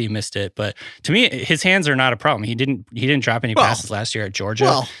 Obviously, he missed it, but to me, his hands are not a problem. He didn't drop any passes last year at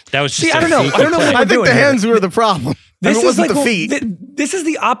Georgia. That was just I don't know. I think the hands were the problem. It wasn't the feet. This is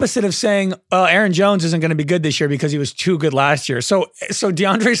the opposite of saying Aaron Jones isn't going to be good this year because he was too good last year. So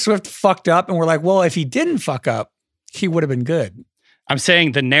DeAndre Swift fucked up, and we're like, well, if he didn't fuck up, he would have been good. I'm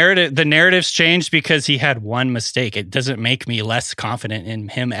saying the narrative's changed because he had one mistake. It doesn't make me less confident in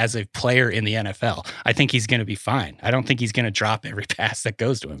him as a player in the NFL. I think he's going to be fine. I don't think he's going to drop every pass that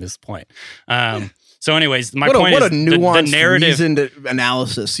goes to him. Is the point. So, anyways, my point is what a nuanced, the narrative reasoned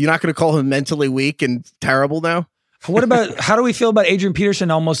analysis. You're not going to call him mentally weak and terrible now. How do we feel about Adrian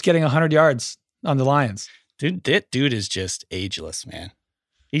Peterson almost getting 100 yards on the Lions. Dude, that dude is just ageless, man.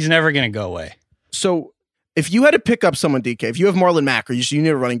 He's never going to go away. So if you had to pick up someone, DK, if you have Marlon Mack or you need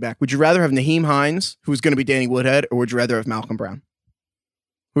a running back, would you rather have Naheem Hines, who's going to be Danny Woodhead, or would you rather have Malcolm Brown?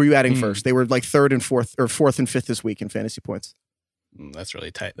 Who are you adding first? They were like third and fourth and fifth this week in fantasy points. That's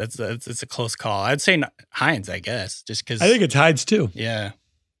really tight. It's a close call. I'd say Hines, I guess, just because. I think it's Hines too. Yeah.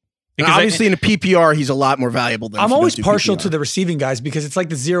 Because obviously in a PPR, he's a lot more valuable than I'm always partial to the receiving guys because it's like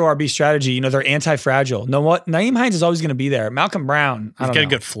the zero RB strategy. You know, they're anti-fragile. No, what? Naeem Hines is always going to be there. Malcolm Brown, he's got a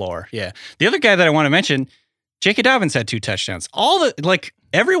good floor. Yeah. The other guy that I want to mention, J.K. Dobbins had 2 touchdowns.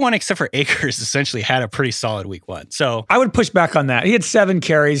 Everyone except for Akers essentially had a pretty solid week 1. So I would push back on that. He had 7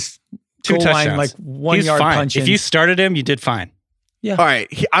 carries, 2 touchdowns, line, like 1 yard punch. If you started him, you did fine. Yeah. All right.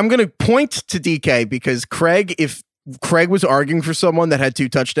 I'm going to point to DK because if Craig was arguing for someone that had 2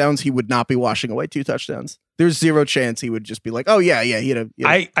 touchdowns, he would not be washing away 2 touchdowns. There's zero chance he would just be like, oh yeah, he had a.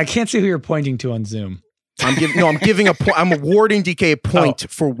 I can't see who you're pointing to on Zoom. I'm giving a point. I'm awarding DK a point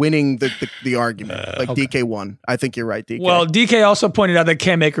for winning the argument. Okay. DK won. I think you're right, DK. Well, DK also pointed out that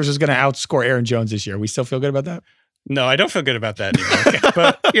Cam Akers was going to outscore Aaron Jones this year. We still feel good about that? No, I don't feel good about that anymore.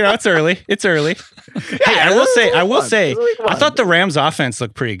 But it's early. It's early. Hey, I will say, I thought the Rams offense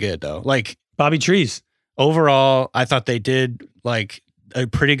looked pretty good though. Like Bobby Trees. Overall, I thought they did like a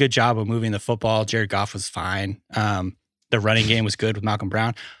pretty good job of moving the football. Jared Goff was fine. The running game was good with Malcolm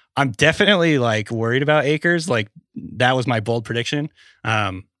Brown. I'm definitely like worried about Akers. Like that was my bold prediction.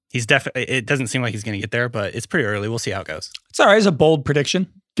 He's definitely. It doesn't seem like he's going to get there, but it's pretty early. We'll see how it goes. It's all right. It's a bold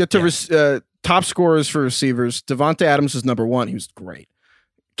prediction. Get to top scorers for receivers. Devontae Adams was number 1. He was great.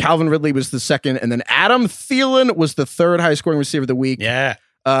 Calvin Ridley was the second, and then Adam Thielen was the third highest scoring receiver of the week. Yeah.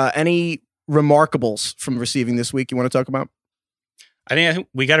 Any remarkables from receiving this week you want to talk about? I think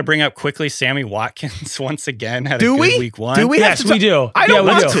we got to bring up quickly Sammy Watkins once again had a good week 1. Do we? Yes, we do. I don't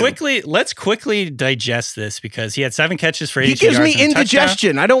want to. Let's quickly digest this because he had 7 catches for 82 yards. He gives me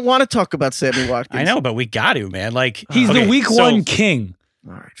indigestion. I don't want to talk about Sammy Watkins. I know, but we got to, man. Like he's the week 1 king.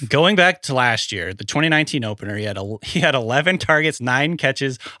 All right. Going back to last year, the 2019 opener, he had 11 targets, 9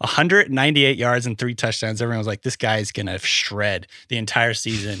 catches, 198 yards, and 3 touchdowns. Everyone was like, this guy's going to shred the entire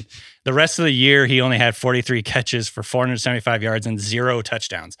season. The rest of the year, he only had 43 catches for 475 yards and 0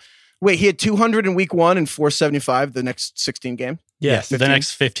 touchdowns. Wait, he had 200 in week 1 and 475 the next 16 games? Yes, the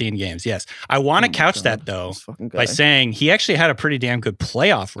next 15 games, yes. I want to couch that, though, by saying he actually had a pretty damn good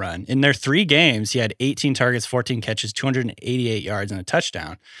playoff run. In their 3 games, he had 18 targets, 14 catches, 288 yards, and a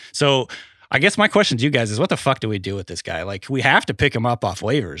touchdown. So I guess my question to you guys is, what the fuck do we do with this guy? Like, we have to pick him up off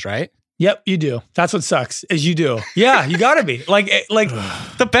waivers, right? Yep, you do. That's what sucks, is you do. Yeah, you got to be. Like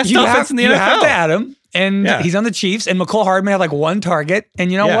the best offense in the NFL. You have to add him, and he's on the Chiefs, and McCole Hardman had like 1 target,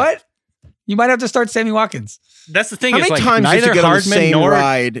 and you know what? You might have to start Sammy Watkins. That's the thing. How many times did you get on the same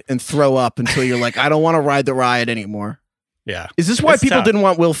ride and throw up until you're like, I don't want to ride the ride anymore? Yeah. Is this why people didn't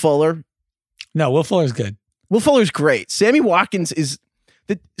want Will Fuller? No, Will Fuller's good. Will Fuller's great. Sammy Watkins,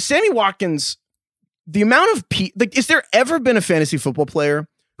 the amount of is there ever been a fantasy football player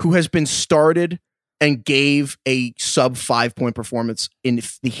who has been started and gave a sub 5-point performance in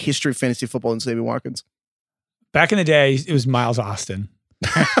the history of fantasy football than Sammy Watkins? Back in the day, it was Miles Austin.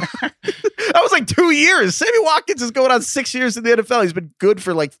 That was like 2 years. Sammy Watkins is going on 6 years in the NFL. He's been good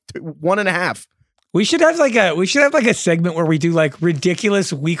for like 1.5. We should have like a segment where we do like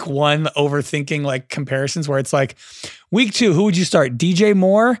ridiculous week 1 overthinking like comparisons where it's like week 2, who would you start? DJ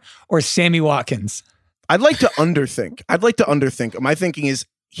Moore or Sammy Watkins? I'd like to underthink. My thinking is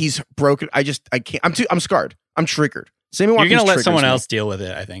he's broken. I can't. I'm scarred. I'm triggered. Sammy Watkins. You're going to let someone else deal with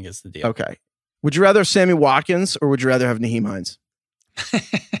it, I think is the deal. Okay. Would you rather have Sammy Watkins or would you rather have Naheem Hines?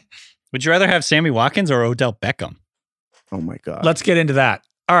 Would you rather have Sammy Watkins or Odell Beckham? Oh my God. Let's get into that.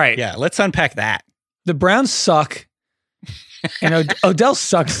 All right. Yeah, let's unpack that. The Browns suck. And Odell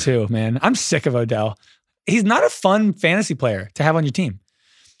sucks too, man. I'm sick of Odell. He's not a fun fantasy player to have on your team.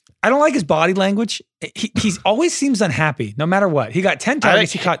 I don't like his body language. He always seems unhappy, no matter what. He got 10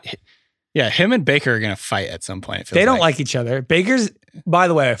 targets. Yeah, him and Baker are going to fight at some point. They don't like each other. By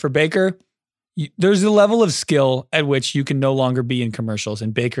the way, for Baker, there's a level of skill at which you can no longer be in commercials,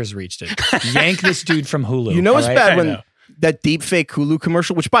 and Baker's reached it. Yank this dude from Hulu. You know it's bad when that deep fake Hulu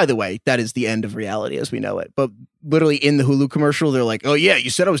commercial, which by the way, that is the end of reality as we know it. But literally in the Hulu commercial, they're like, oh yeah, you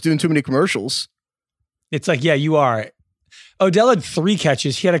said I was doing too many commercials. It's like, yeah, you are. Odell had 3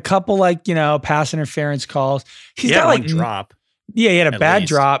 catches. He had a couple pass interference calls. He's got like drop. Yeah, he had a bad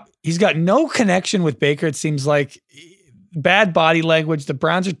drop. He's got no connection with Baker. It seems like bad body language. The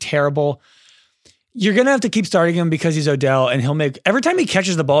Browns are terrible. You're going to have to keep starting him because he's Odell, and every time he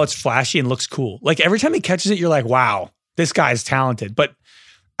catches the ball, it's flashy and looks cool. Like every time he catches it, you're like, wow, this guy's talented. But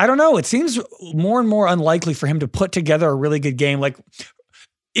I don't know. It seems more and more unlikely for him to put together a really good game. Like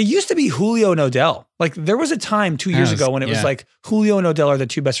it used to be Julio and Odell. Like there was a time 2 years ago when it was like Julio and Odell are the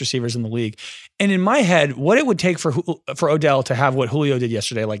two best receivers in the league. And in my head, what it would take for Odell to have what Julio did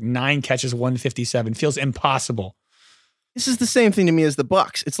yesterday, like 9 catches, 157, feels impossible. This is the same thing to me as the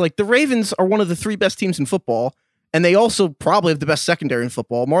Bucs. It's like the Ravens are one of the 3 best teams in football, and they also probably have the best secondary in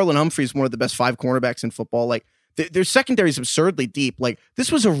football. Marlon Humphrey is one of the best 5 cornerbacks in football. Like their secondary is absurdly deep. Like this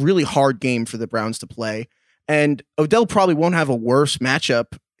was a really hard game for the Browns to play, and Odell probably won't have a worse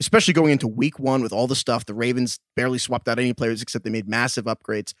matchup, especially going into week 1 with all the stuff. The Ravens barely swapped out any players except they made massive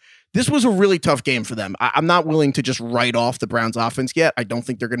upgrades. This was a really tough game for them. I'm not willing to just write off the Browns offense yet. I don't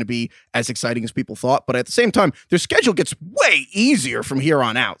think they're going to be as exciting as people thought, but at the same time, their schedule gets way easier from here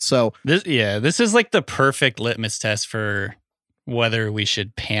on out. So this is like the perfect litmus test for whether we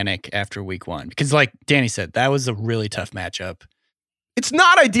should panic after week 1. Because like Danny said, that was a really tough matchup. It's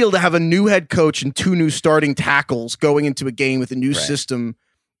not ideal to have a new head coach and 2 new starting tackles going into a game with a new system.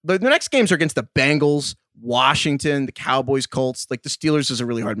 The next games are against the Bengals, Washington, the Cowboys, Colts. Like the Steelers is a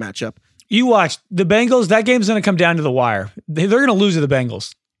really hard matchup. You watch the Bengals. That game's going to come down to the wire. They're going to lose to the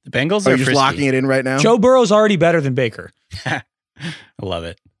Bengals. The Bengals are are just frisky. locking it in right now. Joe Burrow's already better than Baker. I love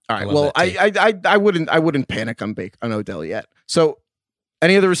it. All right. Well, I wouldn't panic on Odell yet. So,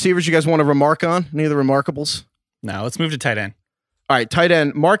 any other receivers you guys want to remark on? Any of the remarkables? No, let's move to tight end. All right, tight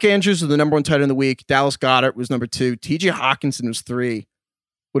end. Mark Andrews was the number 1 tight end of the week. Dallas Goedert was number 2. T.J. Hawkinson was 3.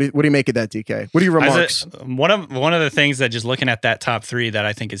 What do you make of that, DK? What are your remarks? One of the things that just looking at that top 3 that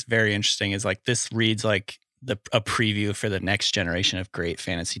I think is very interesting is like this reads like a preview for the next generation of great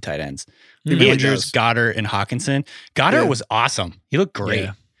fantasy tight ends. Really Andrews, Goddard, and Hawkinson. Goddard was awesome. He looked great.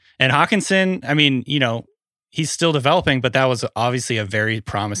 Yeah. And Hawkinson, I mean, he's still developing, but that was obviously a very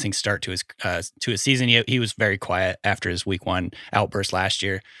promising start to his season. He was very quiet after his week 1 outburst last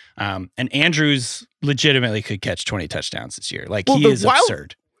year. And Andrews legitimately could catch 20 touchdowns this year. Like he is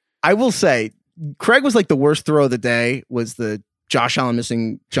absurd. I will say, Craig was like the worst throw of the day was the Josh Allen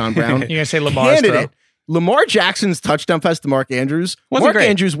missing John Brown. You're going to say Lamar's throw? Lamar Jackson's touchdown pass to Mark Andrews. Mark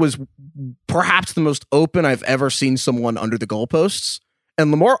Andrews was perhaps the most open I've ever seen someone under the goalposts, and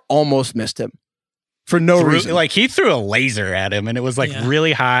Lamar almost missed him for no reason. Like he threw a laser at him, and it was like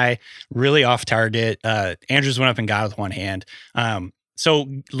really high, really off target. Andrews went up and got it with one hand. So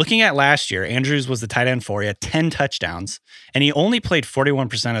looking at last year, Andrews was the tight end for you, 10 touchdowns, and he only played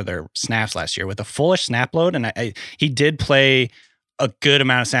 41% of their snaps last year with a fullish snap load. And he did play a good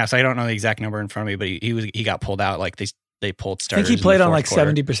amount of snaps. I don't know the exact number in front of me, but he got pulled out. Like they pulled starters. I think he played on like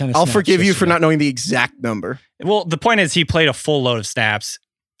quarter. 70% of snaps. I'll forgive you for not knowing the exact number. Well, the point is he played a full load of snaps.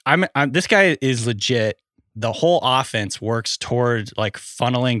 This guy is legit. The whole offense works toward like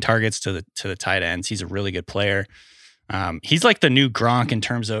funneling targets to the tight ends. He's a really good player. He's like the new Gronk in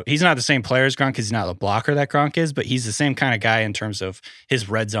terms of he's not the same player as Gronk because he's not the blocker that Gronk is, but he's the same kind of guy in terms of his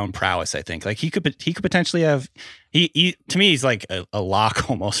red zone prowess. I think like he could potentially have he to me he's like a lock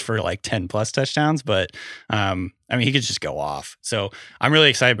almost for like 10 plus touchdowns, but I mean he could just go off. So I'm really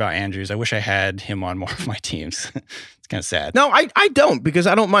excited about Andrews. I wish I had him on more of my teams. It's kind of sad. No, I don't because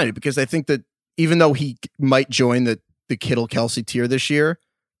I don't mind it because I think that even though he might join the Kittle Kelsey tier this year,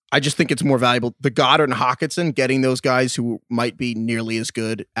 I just think it's more valuable. The Goddard and Hawkinson, getting those guys who might be nearly as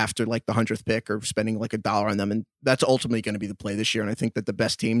good after like the 100th pick or spending like $1 on them. And that's ultimately going to be the play this year. And I think that the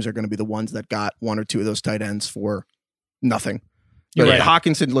best teams are going to be the ones that got 1 or 2 of those tight ends for nothing. But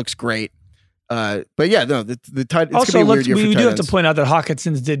Hawkinson looks great. But yeah, no, the tight it's also, gonna be a weird year for we tight do ends. have to point out that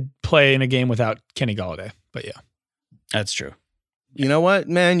Hawkinson's did play in a game without Kenny Golladay. But yeah. That's true. You know what,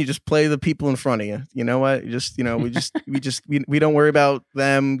 man? You just play the people in front of you. You know what? We don't worry about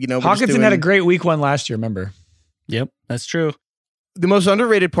them. You know, Hawkinson had a great week 1 last year. Remember? Yep, that's true. The most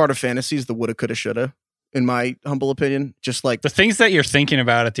underrated part of fantasy is the woulda, coulda, shoulda. In my humble opinion, just like the things that you're thinking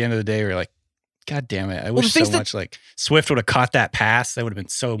about at the end of the day, you're like, God damn it! I wish so much like Swift would have caught that pass. That would have been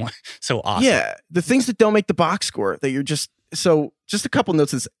so awesome. Yeah, the things that don't make the box score that you're just a couple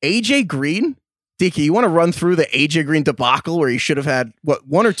notes. Is AJ Green. Dickie, you want to run through the AJ Green debacle where he should have had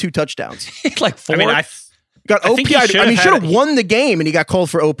 1 or 2 touchdowns? Like 4. I mean, got OPI. He should have won the game, and he got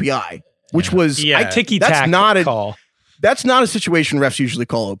called for OPI, which was ticky-tack call. That's not a situation refs usually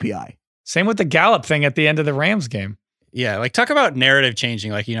call OPI. Same with the Gallup thing at the end of the Rams game. Yeah, like talk about narrative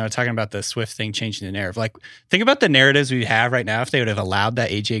changing. Like talking about the Swift thing changing the narrative. Like think about the narratives we have right now. If they would have allowed that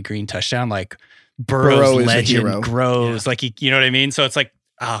AJ Green touchdown, like Burrow's legend grows. Like you know what I mean. So it's like.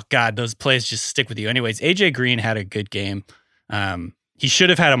 Oh, God, those plays just stick with you. Anyways, AJ Green had a good game. He should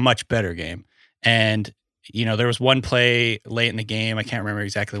have had a much better game. And there was one play late in the game. I can't remember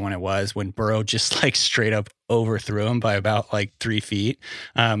exactly when it was, when Burrow just like straight up overthrew him by about like 3 feet.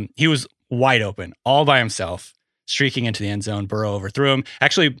 He was wide open all by himself, streaking into the end zone. Burrow overthrew him.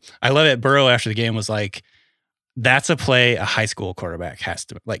 Actually, I love it. Burrow after the game was like, that's a play a high school quarterback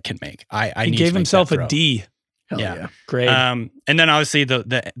can make. He gave himself a D. Hell yeah. Great. And then obviously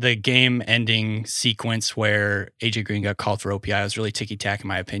the game ending sequence where AJ Green got called for OPI was really ticky-tack in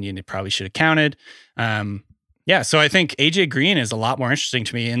my opinion. It probably should have counted. So I think AJ Green is a lot more interesting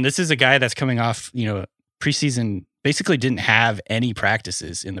to me. And this is a guy that's coming off, preseason, basically didn't have any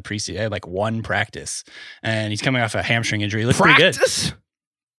practices in the preseason. He had like one practice, and he's coming off a hamstring injury. He looked pretty good.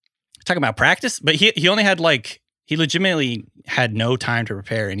 Talking about practice, but he only had he legitimately had no time to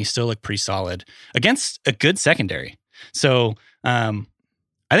prepare, and he still looked pretty solid against a good secondary. So I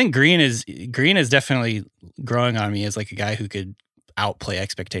think Green is definitely growing on me as like a guy who could outplay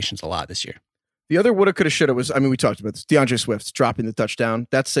expectations a lot this year. The other woulda, coulda, shoulda was, we talked about this. DeAndre Swift dropping the touchdown.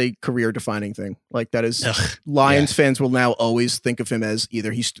 That's a career-defining thing. Like that is, Lions fans will now always think of him as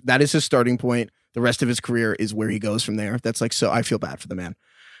either that is his starting point. The rest of his career is where he goes from there. That's like, so I feel bad for the man.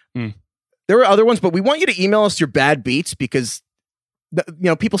 There are other ones, but we want you to email us your bad beats because,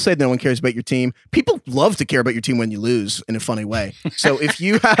 people say no one cares about your team. People love to care about your team when you lose in a funny way. So if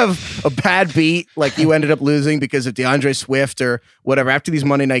you have a bad beat, like you ended up losing because of DeAndre Swift or whatever, after these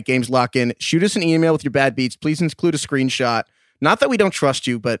Monday night games lock in, shoot us an email with your bad beats. Please include a screenshot. Not that we don't trust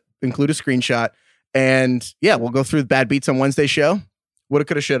you, but include a screenshot. And yeah, we'll go through the bad beats on Wednesday's show. Woulda,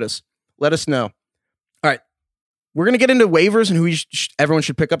 coulda, shouldas. Let us know. All right. We're going to get into waivers and who everyone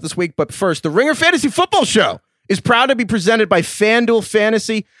should pick up this week. But first, the Ringer Fantasy Football Show is proud to be presented by FanDuel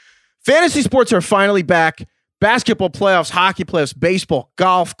Fantasy. Fantasy sports are finally back. Basketball playoffs, hockey playoffs, baseball,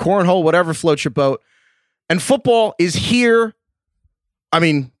 golf, cornhole, whatever floats your boat. And football is here.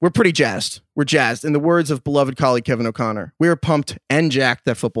 We're pretty jazzed. We're jazzed. In the words of beloved colleague Kevin O'Connor, we are pumped and jacked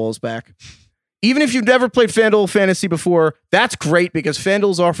that football is back. Even if you've never played FanDuel Fantasy before, that's great because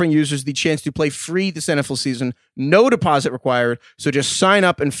FanDuel is offering users the chance to play free this NFL season. No deposit required. So just sign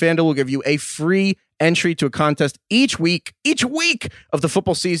up and FanDuel will give you a free entry to a contest each week of the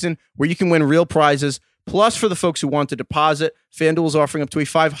football season where you can win real prizes. Plus, for the folks who want to deposit, FanDuel is offering up to a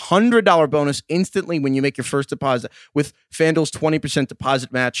 $500 bonus instantly when you make your first deposit with FanDuel's 20%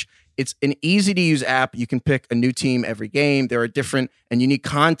 deposit match. It's an easy-to-use app. You can pick a new team every game. There are different and unique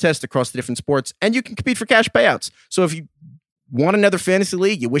contests across the different sports, and you can compete for cash payouts. So if you want another fantasy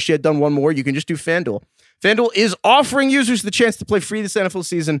league, you wish you had done one more, you can just do FanDuel. FanDuel is offering users the chance to play free this NFL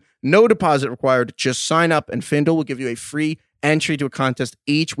season. No deposit required. Just sign up, and FanDuel will give you a free entry to a contest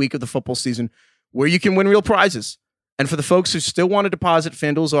each week of the football season where you can win real prizes. And for the folks who still want to deposit,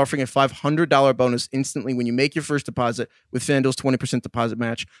 FanDuel is offering a $500 bonus instantly when you make your first deposit with FanDuel's 20% deposit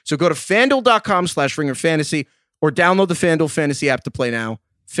match. So go to FanDuel.com/RingerFantasy or download the FanDuel Fantasy app to play now.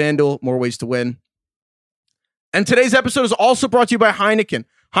 FanDuel, more ways to win. And today's episode is also brought to you by Heineken.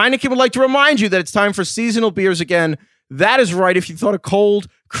 Heineken would like to remind you that it's time for seasonal beers again. That is right. If you thought a cold,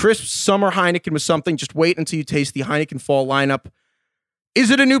 crisp summer Heineken was something, just wait until you taste the Heineken fall lineup.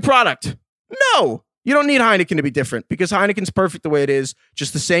 Is it a new product? No. You don't need Heineken to be different because Heineken's perfect the way it is.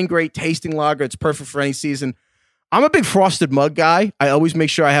 Just the same great tasting lager. It's perfect for any season. I'm a big frosted mug guy. I always make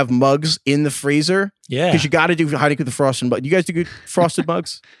sure I have mugs in the freezer. Yeah. Because you got to do Heineken with the frosted mug. You guys do good frosted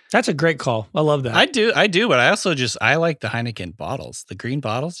mugs? That's a great call. I love that. I do. But I also I like the Heineken bottles. The green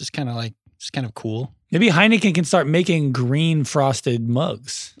bottles, just kind of cool. Maybe Heineken can start making green frosted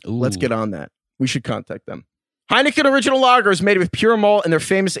mugs. Ooh. Let's get on that. We should contact them. Heineken Original Lager is made with pure malt and their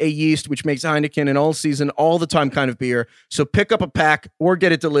famous A yeast, which makes Heineken an all-season, all-the-time kind of beer. So pick up a pack or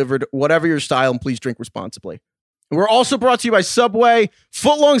get it delivered, whatever your style, and please drink responsibly. And we're also brought to you by Subway.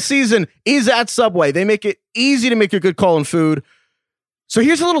 Footlong season is at Subway. They make it easy to make a good call on food. So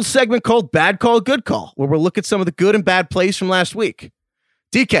here's a little segment called Bad Call, Good Call, where we'll look at some of the good and bad plays from last week.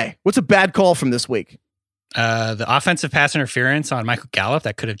 DK, what's a bad call from this week? The offensive pass interference on Michael Gallup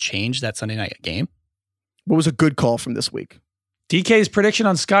that could have changed that Sunday night game. What was a good call from this week? DK's prediction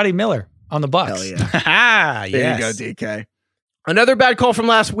on Scotty Miller on the Bucs. Hell yeah. There yes. you go, DK. Another bad call from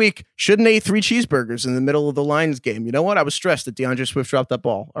last week. Shouldn't have ate 3 cheeseburgers in the middle of the Lions game. You know what? I was stressed that DeAndre Swift dropped that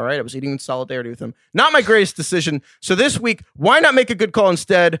ball. All right. I was eating in solidarity with him. Not my greatest decision. So this week, why not make a good call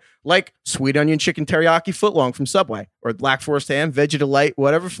instead? Like sweet onion chicken teriyaki footlong from Subway or Black Forest ham, veggie delight,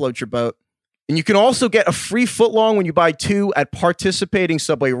 whatever floats your boat. And you can also get a free footlong when you buy 2 at participating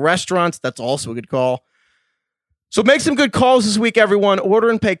Subway restaurants. That's also a good call. So make some good calls this week, everyone. Order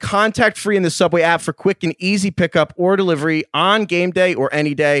and pay contact-free in the Subway app for quick and easy pickup or delivery on game day or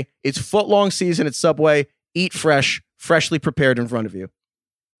any day. It's footlong season at Subway. Eat fresh, freshly prepared in front of you.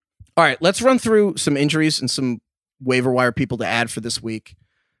 All right, let's run through some injuries and some waiver wire people to add for this week.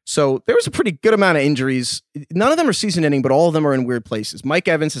 So there was a pretty good amount of injuries. None of them are season ending, but all of them are in weird places. Mike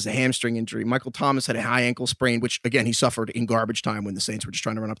Evans has a hamstring injury. Michael Thomas had a high ankle sprain, which, again, he suffered in garbage time when the Saints were just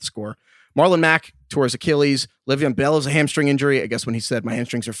trying to run up the score. Marlon Mack tore his Achilles. Le'Veon Bell has a hamstring injury. I guess when he said, my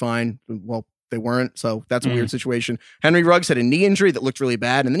hamstrings are fine, well, they weren't. So that's a weird situation. Henry Ruggs had a knee injury that looked really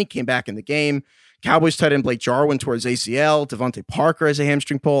bad, and then he came back in the game. Cowboys tight end Blake Jarwin tore his ACL. Devontae Parker has a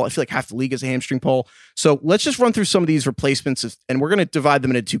hamstring pull. I feel like half the league has a hamstring pull. So let's just run through some of these replacements, and we're going to divide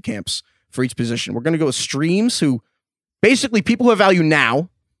them into two camps for each position. We're going to go with streams, who basically people who have value now,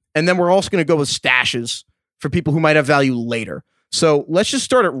 and then we're also going to go with stashes for people who might have value later. So let's just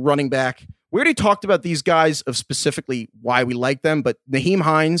start at running back. We already talked about these guys of specifically why we like them, but Naheem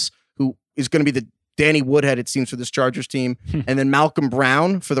Hines, who is going to be the Danny Woodhead, it seems, for this Chargers team, and then Malcolm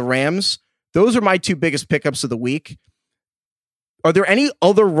Brown for the Rams. Those are my two biggest pickups of the week. Are there any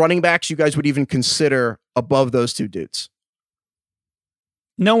other running backs you guys would even consider above those two dudes?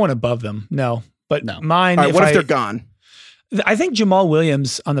 No one above them. No, but mine. All right, what if they're gone? I think Jamal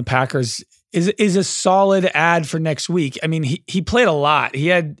Williams on the Packers is a solid add for next week. I mean, he played a lot. He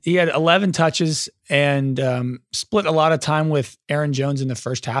had 11 touches and split a lot of time with Aaron Jones in the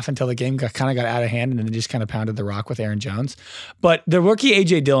first half until the game got out of hand, and then they just kind of pounded the rock with Aaron Jones. But the rookie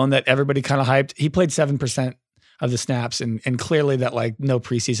AJ Dillon that everybody kind of hyped, he played 7% of the snaps, and clearly that like no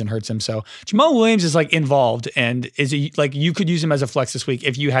preseason hurts him. So Jamal Williams is like involved, and like you could use him as a flex this week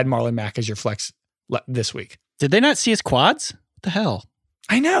if you had Marlon Mack as your flex this week. Did they not see his quads? What the hell?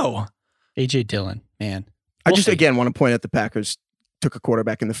 I know. AJ Dillon, man. I just, again, want to point out the Packers took a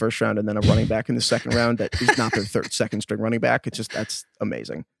quarterback in the first round and then a running back in the second round that is not their second string running back. It's just, that's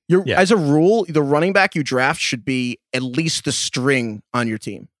amazing. As a rule, the running back you draft should be at least the string on your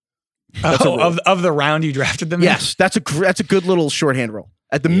team. Of the round you drafted them in? Yes, that's a good little shorthand rule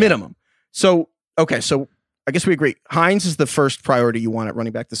at the minimum. So, okay, so I guess we agree. Hines is the first priority you want at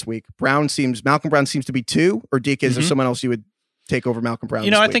running back this week. Malcolm Brown seems to be 2, or DK, is there someone else you would take over Malcolm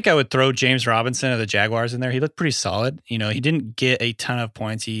Brown? I think I would throw James Robinson of the Jaguars in there. He looked pretty solid. He didn't get a ton of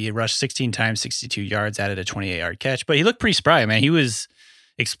points. He rushed 16 times, 62 yards, added a 28-yard catch, but he looked pretty spry, man. He was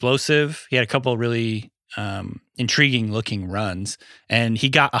explosive. He had a couple of really intriguing looking runs, and he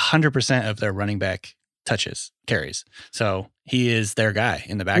got 100% of their running back carries. So he is their guy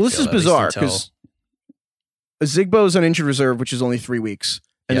in the backfield. Well, this is bizarre because Zigbo's on injured reserve, which is only 3 weeks.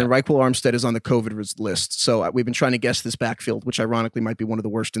 And then Raquel Armstead is on the COVID list. So we've been trying to guess this backfield, which ironically might be one of the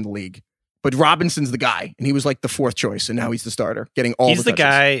worst in the league. But Robinson's the guy, and he was like the 4th choice, and now he's the starter, getting all the touches. He's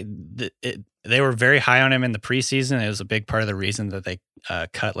the guy. They were very high on him in the preseason. It was a big part of the reason that they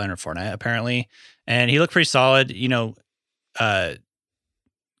cut Leonard Fournette, apparently. And he looked pretty solid.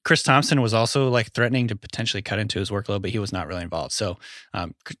 Chris Thompson was also like threatening to potentially cut into his workload, but he was not really involved. So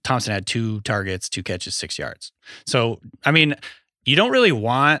Thompson had 2 targets, 2 catches, 6 yards. So, I mean, you don't really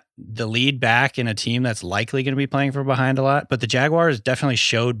want the lead back in a team that's likely going to be playing from behind a lot, but the Jaguars definitely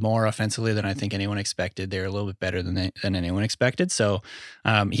showed more offensively than I think anyone expected. They're a little bit better than anyone expected. So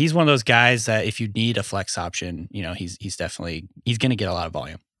he's one of those guys that if you need a flex option, he's going to get a lot of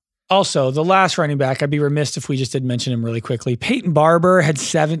volume. Also, the last running back, I'd be remiss if we just didn't mention him really quickly. Peyton Barber had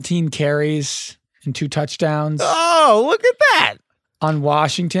 17 carries and 2 touchdowns. Oh, look at that. On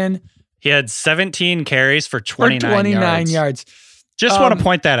Washington. He had 17 carries for 29 yards. Just want to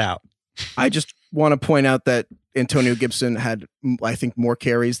point that out. I just want to point out that Antonio Gibson had, I think, more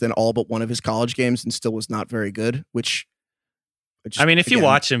carries than all but one of his college games and still was not very good, which... if you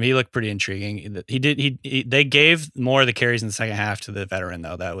watch him, he looked pretty intriguing. They gave more of the carries in the second half to the veteran,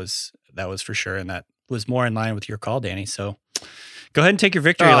 though. That was for sure, and that was more in line with your call, Danny. So go ahead and take your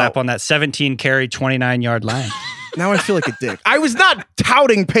victory lap on that 17 carry, 29-yard line. Now I feel like a dick. I was not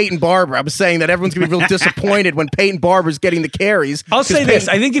touting Peyton Barber. I was saying that everyone's going to be real disappointed when Peyton Barber's getting the carries. I'll say this.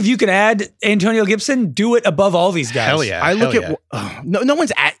 I think if you can add Antonio Gibson, do it above all these guys. Hell yeah. No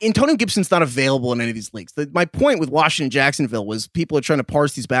one's Antonio Gibson's not available in any of these leagues. My point with Washington and Jacksonville was people are trying to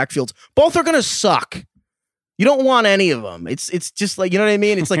parse these backfields. Both are going to suck. You don't want any of them. It's just like, you know what I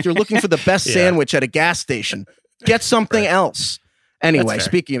mean? It's like you're looking for the best sandwich at a gas station. Get something else. Anyway,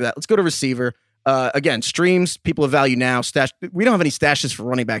 speaking of that, let's go to receiver. Again, streams, people of value now. We don't have any stashes for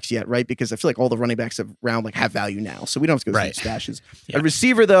running backs yet, right? Because I feel like all the running backs around have value now, so we don't have to go through stashes. Yeah. A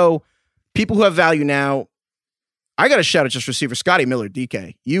receiver, though, people who have value now. I got to shout at just receiver Scotty Miller.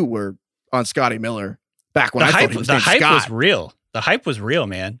 DK, you were on Scotty Miller back when the hype was real. The hype was real,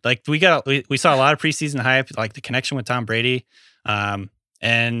 man. Like we saw a lot of preseason hype, like the connection with Tom Brady.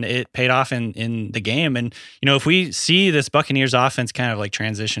 And it paid off in the game. And, if we see this Buccaneers offense kind of like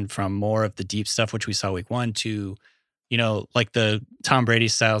transition from more of the deep stuff, which we saw week 1, to, like the Tom Brady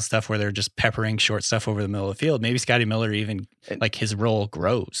style stuff where they're just peppering short stuff over the middle of the field. Maybe Scotty Miller even like his role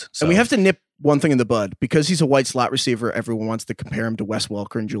grows. So. And we have to nip one thing in the bud because he's a white slot receiver. Everyone wants to compare him to Wes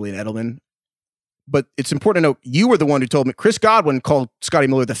Welker and Julian Edelman. But it's important to note, you were the one who told me Chris Godwin called Scotty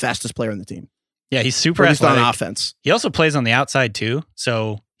Miller the fastest player on the team. Yeah, he's super athletic on offense. He also plays on the outside too.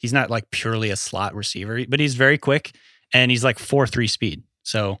 So he's not like purely a slot receiver, but he's very quick and he's like 4.3 speed.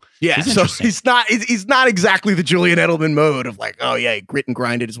 So yeah, he's not exactly the Julian Edelman mode of like, oh yeah, he grit and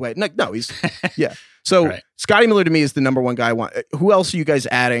grinded his way. No, he's yeah. So right. Scotty Miller to me is the number one guy I want. Who else are you guys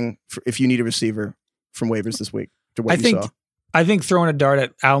adding if you need a receiver from waivers this week? To what I think throwing a dart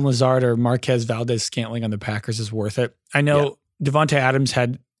at Allen Lazard or Marquez Valdez-Scantling on the Packers is worth it. I know Devontae Adams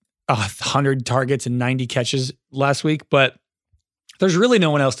had 100 targets and 90 catches last week, but there's really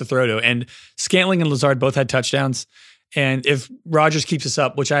no one else to throw to. And Scantling and Lazard both had touchdowns. And if Rodgers keeps us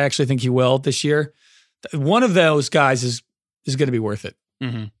up, which I actually think he will this year, one of those guys is going to be worth it.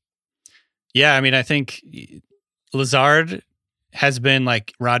 Mm-hmm. Yeah, I mean, I think Lazard has been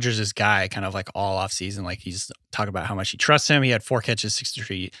like Rodgers' guy kind of like all off season. Like he's talking about how much he trusts him. He had 4 catches,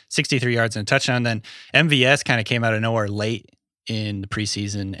 63 yards and a touchdown. Then MVS kind of came out of nowhere late in the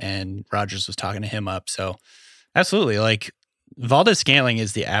preseason and Rodgers was talking to him up. So absolutely, like Valdez-Scantling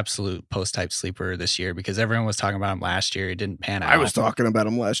is the absolute post-type sleeper this year because everyone was talking about him last year. It didn't pan out. I was talking about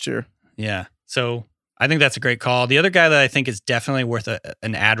him last year. Yeah. So I think that's a great call. The other guy that I think is definitely worth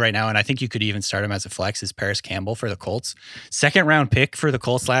an ad right now, and I think you could even start him as a flex, is Paris Campbell for the Colts. 2nd round pick for the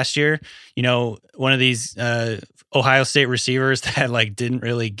Colts last year. One of these Ohio State receivers that like didn't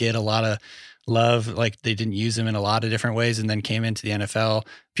really get a lot of love. Like they didn't use him in a lot of different ways and then came into the NFL.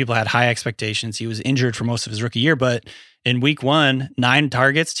 People had high expectations. He was injured for most of his rookie year, but in week 1, 9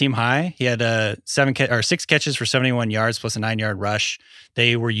 targets, team high. He had 6 catches for 71 yards plus a 9-yard rush.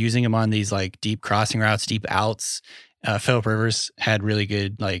 They were using him on these like deep crossing routes, deep outs. Phillip Rivers had really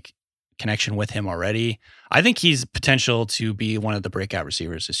good like connection with him already. I think he's potential to be one of the breakout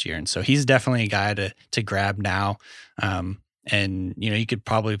receivers this year. And so he's definitely a guy to grab now. And you could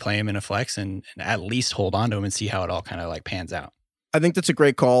probably play him in a flex and at least hold on to him and see how it all kind of like pans out. I think that's a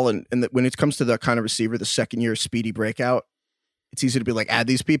great call. And that when it comes to that kind of receiver, the second year speedy breakout, it's easy to be like, add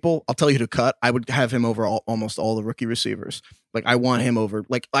these people. I'll tell you who to cut. I would have him over almost all the rookie receivers. Like I want him over,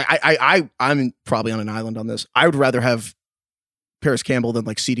 like I'm probably on an island on this. I would rather have Paris Campbell than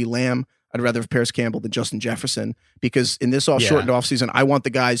like CeeDee Lamb. I'd rather have Paris Campbell than Justin Jefferson because in this shortened offseason, I want the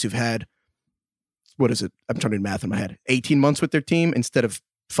guys who've had, what is it? I'm trying to do math in my head. 18 months with their team instead of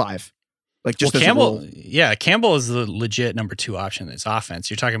 5. Like just Campbell is the legit number 2 option in this offense.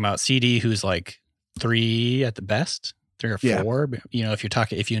 You're talking about CD, who's like 3 at the best, 3 or 4. Yeah.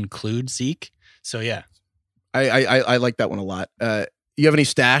 If you include Zeke. So yeah, I like that one a lot. You have any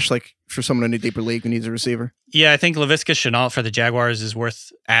stash like for someone in a deeper league who needs a receiver? Yeah, I think Laviska Shenault for the Jaguars is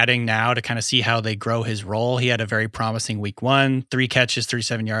worth adding now to kind of see how they grow his role. He had a very promising week 1, 3 catches,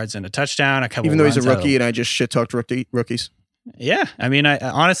 37 yards and a touchdown. Even though he's a rookie, and I just shit talked rookies. Yeah. I mean, I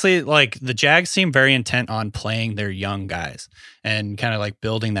honestly, like the Jags seem very intent on playing their young guys and kind of like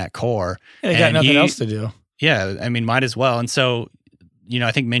building that core. Yeah, they got nothing else to do. Yeah. I mean, might as well. And so,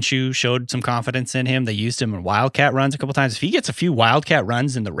 I think Minshew showed some confidence in him. They used him in wildcat runs a couple times. If he gets a few wildcat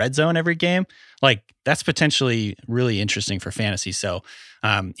runs in the red zone every game, like that's potentially really interesting for fantasy. So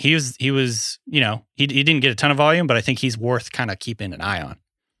he was, he didn't get a ton of volume, but I think he's worth kind of keeping an eye on.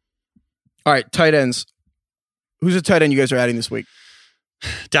 All right. Tight ends. Who's a tight end you guys are adding this week?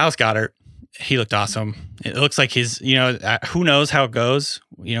 Dallas Goedert. He looked awesome. It looks like he's, who knows how it goes,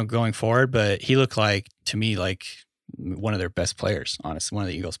 going forward, but he looked like, to me, like one of their best players, honestly, one of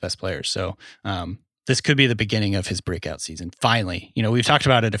the Eagles' best players. So this could be the beginning of his breakout season. Finally, we've talked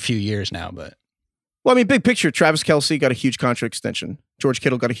about it a few years now, but. Well, I mean, big picture, Travis Kelce got a huge contract extension. George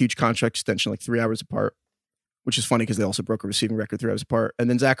Kittle got a huge contract extension, like 3 hours apart, which is funny because they also broke a receiving record 3 hours apart. And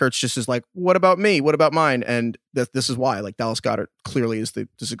then Zach Ertz just is like, what about me? What about mine? And this is why, like Dallas Goedert clearly is the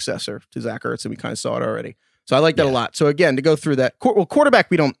successor to Zach Ertz, and we kind of saw it already. So I like that a lot. So again, to go through that,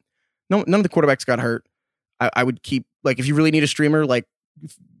 quarterback, none of the quarterbacks got hurt. I would keep, like, if you really need a streamer, like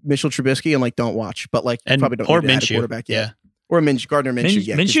Mitchell Trubisky, and like don't watch, but like probably don't need to add a quarterback yet. Yeah. Or Gardner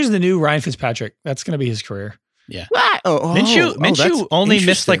Minshew. Minshew's the new Ryan Fitzpatrick. That's going to be his career. Yeah. Minshew only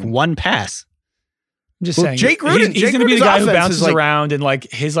missed like 1 pass. I'm just saying. Jake Gruden, he's going to be the guy who bounces around and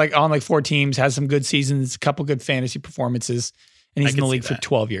like his like on like 4 teams, has some good seasons, a couple good fantasy performances, and he's in the league for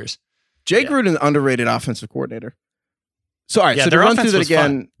 12 years. Jake Gruden, underrated offensive coordinator. So all right, so to run through that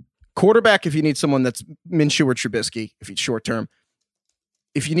again. Fun. Quarterback, if you need someone that's Minshew or Trubisky, if it's short term.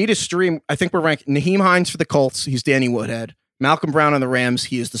 If you need a stream, I think we're ranked Naheem Hines for the Colts. He's Danny Woodhead. Malcolm Brown on the Rams.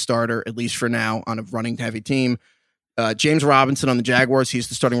 He is the starter, at least for now, on a running heavy team. James Robinson on the Jaguars. He's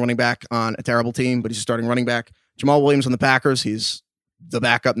the starting running back on a terrible team, but he's a starting running back. Jamal Williams on the Packers. He's the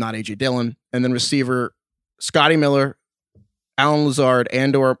backup, not A.J. Dillon. And then receiver, Scotty Miller, Alan Lazard,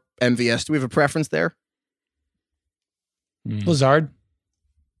 and/or MVS. Do we have a preference there? Lazard.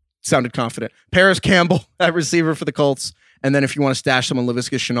 Sounded confident. Paris Campbell at receiver for the Colts. And then if you want to stash someone,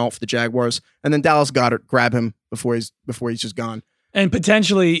 Laviska Shenault for the Jaguars. And then Dallas Goedert, grab him before he's just gone. And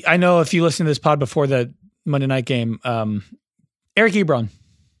potentially, I know if you listen to this pod before the Monday night game, Eric Ebron.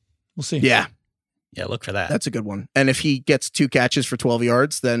 We'll see. Yeah. Yeah, look for that. That's a good one. And if he gets 2 catches for 12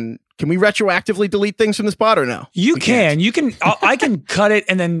 yards, then can we retroactively delete things from the spot or no? You can. I can cut it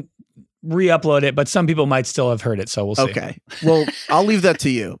and then re-upload it, but some people might still have heard it, so we'll see. Okay. Well, I'll leave that to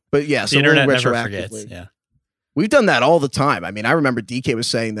you. But yeah, so the internet we'll never retroactively. forgets. Yeah. We've done that all the time. I mean, I remember DK was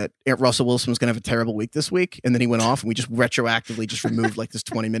saying that Russell Wilson was going to have a terrible week this week, and then he went off, and we just retroactively just removed like this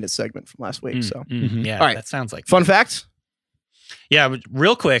 20-minute segment from last week. So, Yeah, all right. That sounds like fun facts. Yeah, but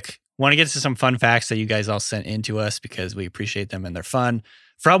real quick, want to get to some fun facts that you guys all sent in to us because we appreciate them and they're fun.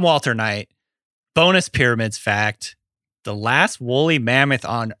 From Walter Knight, bonus pyramids fact: the last woolly mammoth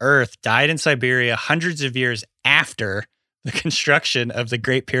on Earth died in Siberia hundreds of years after the construction of the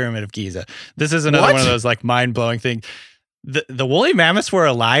Great Pyramid of Giza. This is another one of those like mind-blowing things. The woolly mammoths were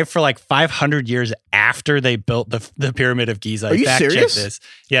alive for like 500 years after they built the Pyramid of Giza. Are you serious? This.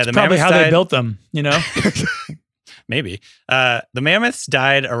 Yeah, the probably mammoths how died, they built them, you know? Maybe. The mammoths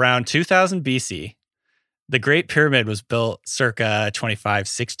died around 2000 BC. The Great Pyramid was built circa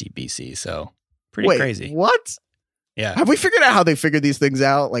 2560 BC. So pretty crazy. What? Yeah. Have we figured out how they figured these things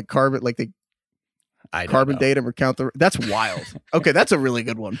out? Like carbon, like they carbon date them or count the. That's wild. Okay, that's a really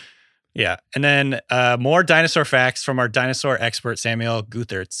good one. Yeah. And then more dinosaur facts from our dinosaur expert, Samuel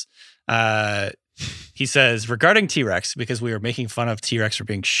Guthertz. He says, regarding T-Rex, because we were making fun of T-Rex for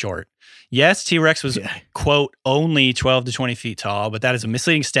being short. Yes, T-Rex was, quote, only 12 to 20 feet tall, but that is a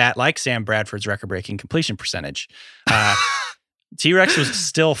misleading stat like Sam Bradford's record-breaking completion percentage. T-Rex was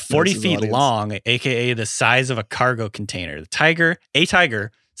still 40 feet long, aka the size of a cargo container. A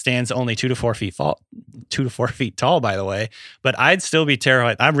tiger stands only 2 to 4 feet tall, by the way. But I'd still be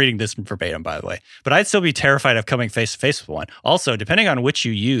terrified. I'm reading this verbatim, by the way. But I'd still be terrified of coming face to face with one. Also, depending on which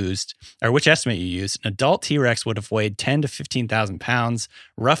you used or which estimate you used, an adult T-Rex would have weighed 10 to 15,000 pounds,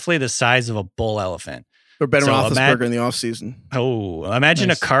 roughly the size of a bull elephant. Or Ben Roethlisberger in the offseason. Oh, imagine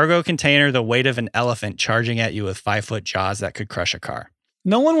a cargo container the weight of an elephant charging at you with 5-foot jaws that could crush a car.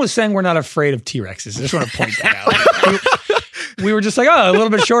 No one was saying we're not afraid of T-Rexes. I just want to point that out. We were just like, oh, a little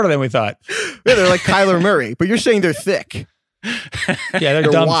bit shorter than we thought. Yeah, they're like Kyler Murray, but you're saying they're thick. Yeah, they're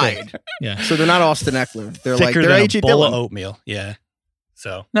dumb wide. thick. Yeah. So they're not Austin Eckler. They're thicker like, they're than A.J. a bowl Dillon. of oatmeal. Yeah.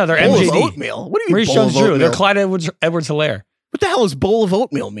 So no, they're bowl MJD. Of oatmeal? What do you mean Maurice bowl of Jones-Drew. oatmeal? They're Clyde Edwards-Helaire. What the hell does bowl of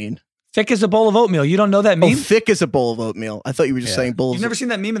oatmeal mean? Thick as a bowl of oatmeal. You don't know that meme? Oh, thick as a bowl of oatmeal. I thought you were just saying bowl of You've never seen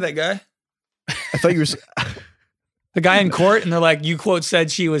that meme of that guy? I thought you were... The guy in court, and they're like, you quote said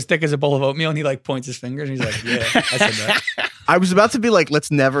she was thick as a bowl of oatmeal, and he like points his fingers, and he's like, yeah, I said that. I was about to be like,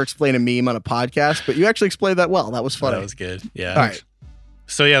 let's never explain a meme on a podcast, but you actually explained that well. That was funny. That was good. Yeah. All right.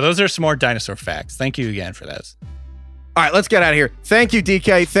 So yeah, those are some more dinosaur facts. Thank you again for those. All right, let's get out of here. Thank you,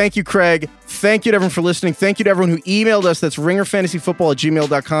 DK. Thank you, Craig. Thank you to everyone for listening. Thank you to everyone who emailed us. That's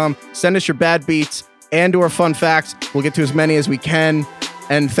ringerfantasyfootball@gmail.com. Send us your bad beats and/or fun facts. We'll get to as many as we can.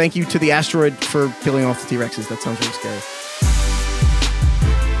 And thank you to the asteroid for killing off the T-Rexes. That sounds really scary.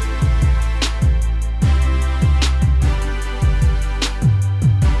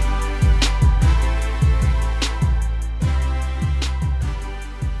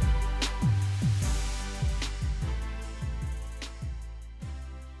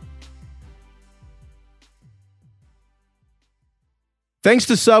 Thanks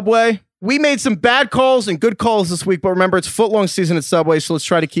to Subway. We made some bad calls and good calls this week, but remember, it's footlong season at Subway, so let's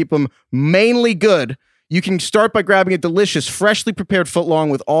try to keep them mainly good. You can start by grabbing a delicious, freshly prepared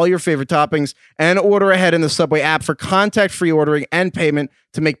footlong with all your favorite toppings and order ahead in the Subway app for contact-free ordering and payment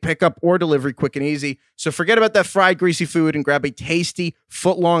to make pickup or delivery quick and easy. So forget about that fried, greasy food and grab a tasty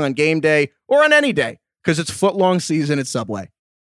footlong on game day or on any day, because it's footlong season at Subway.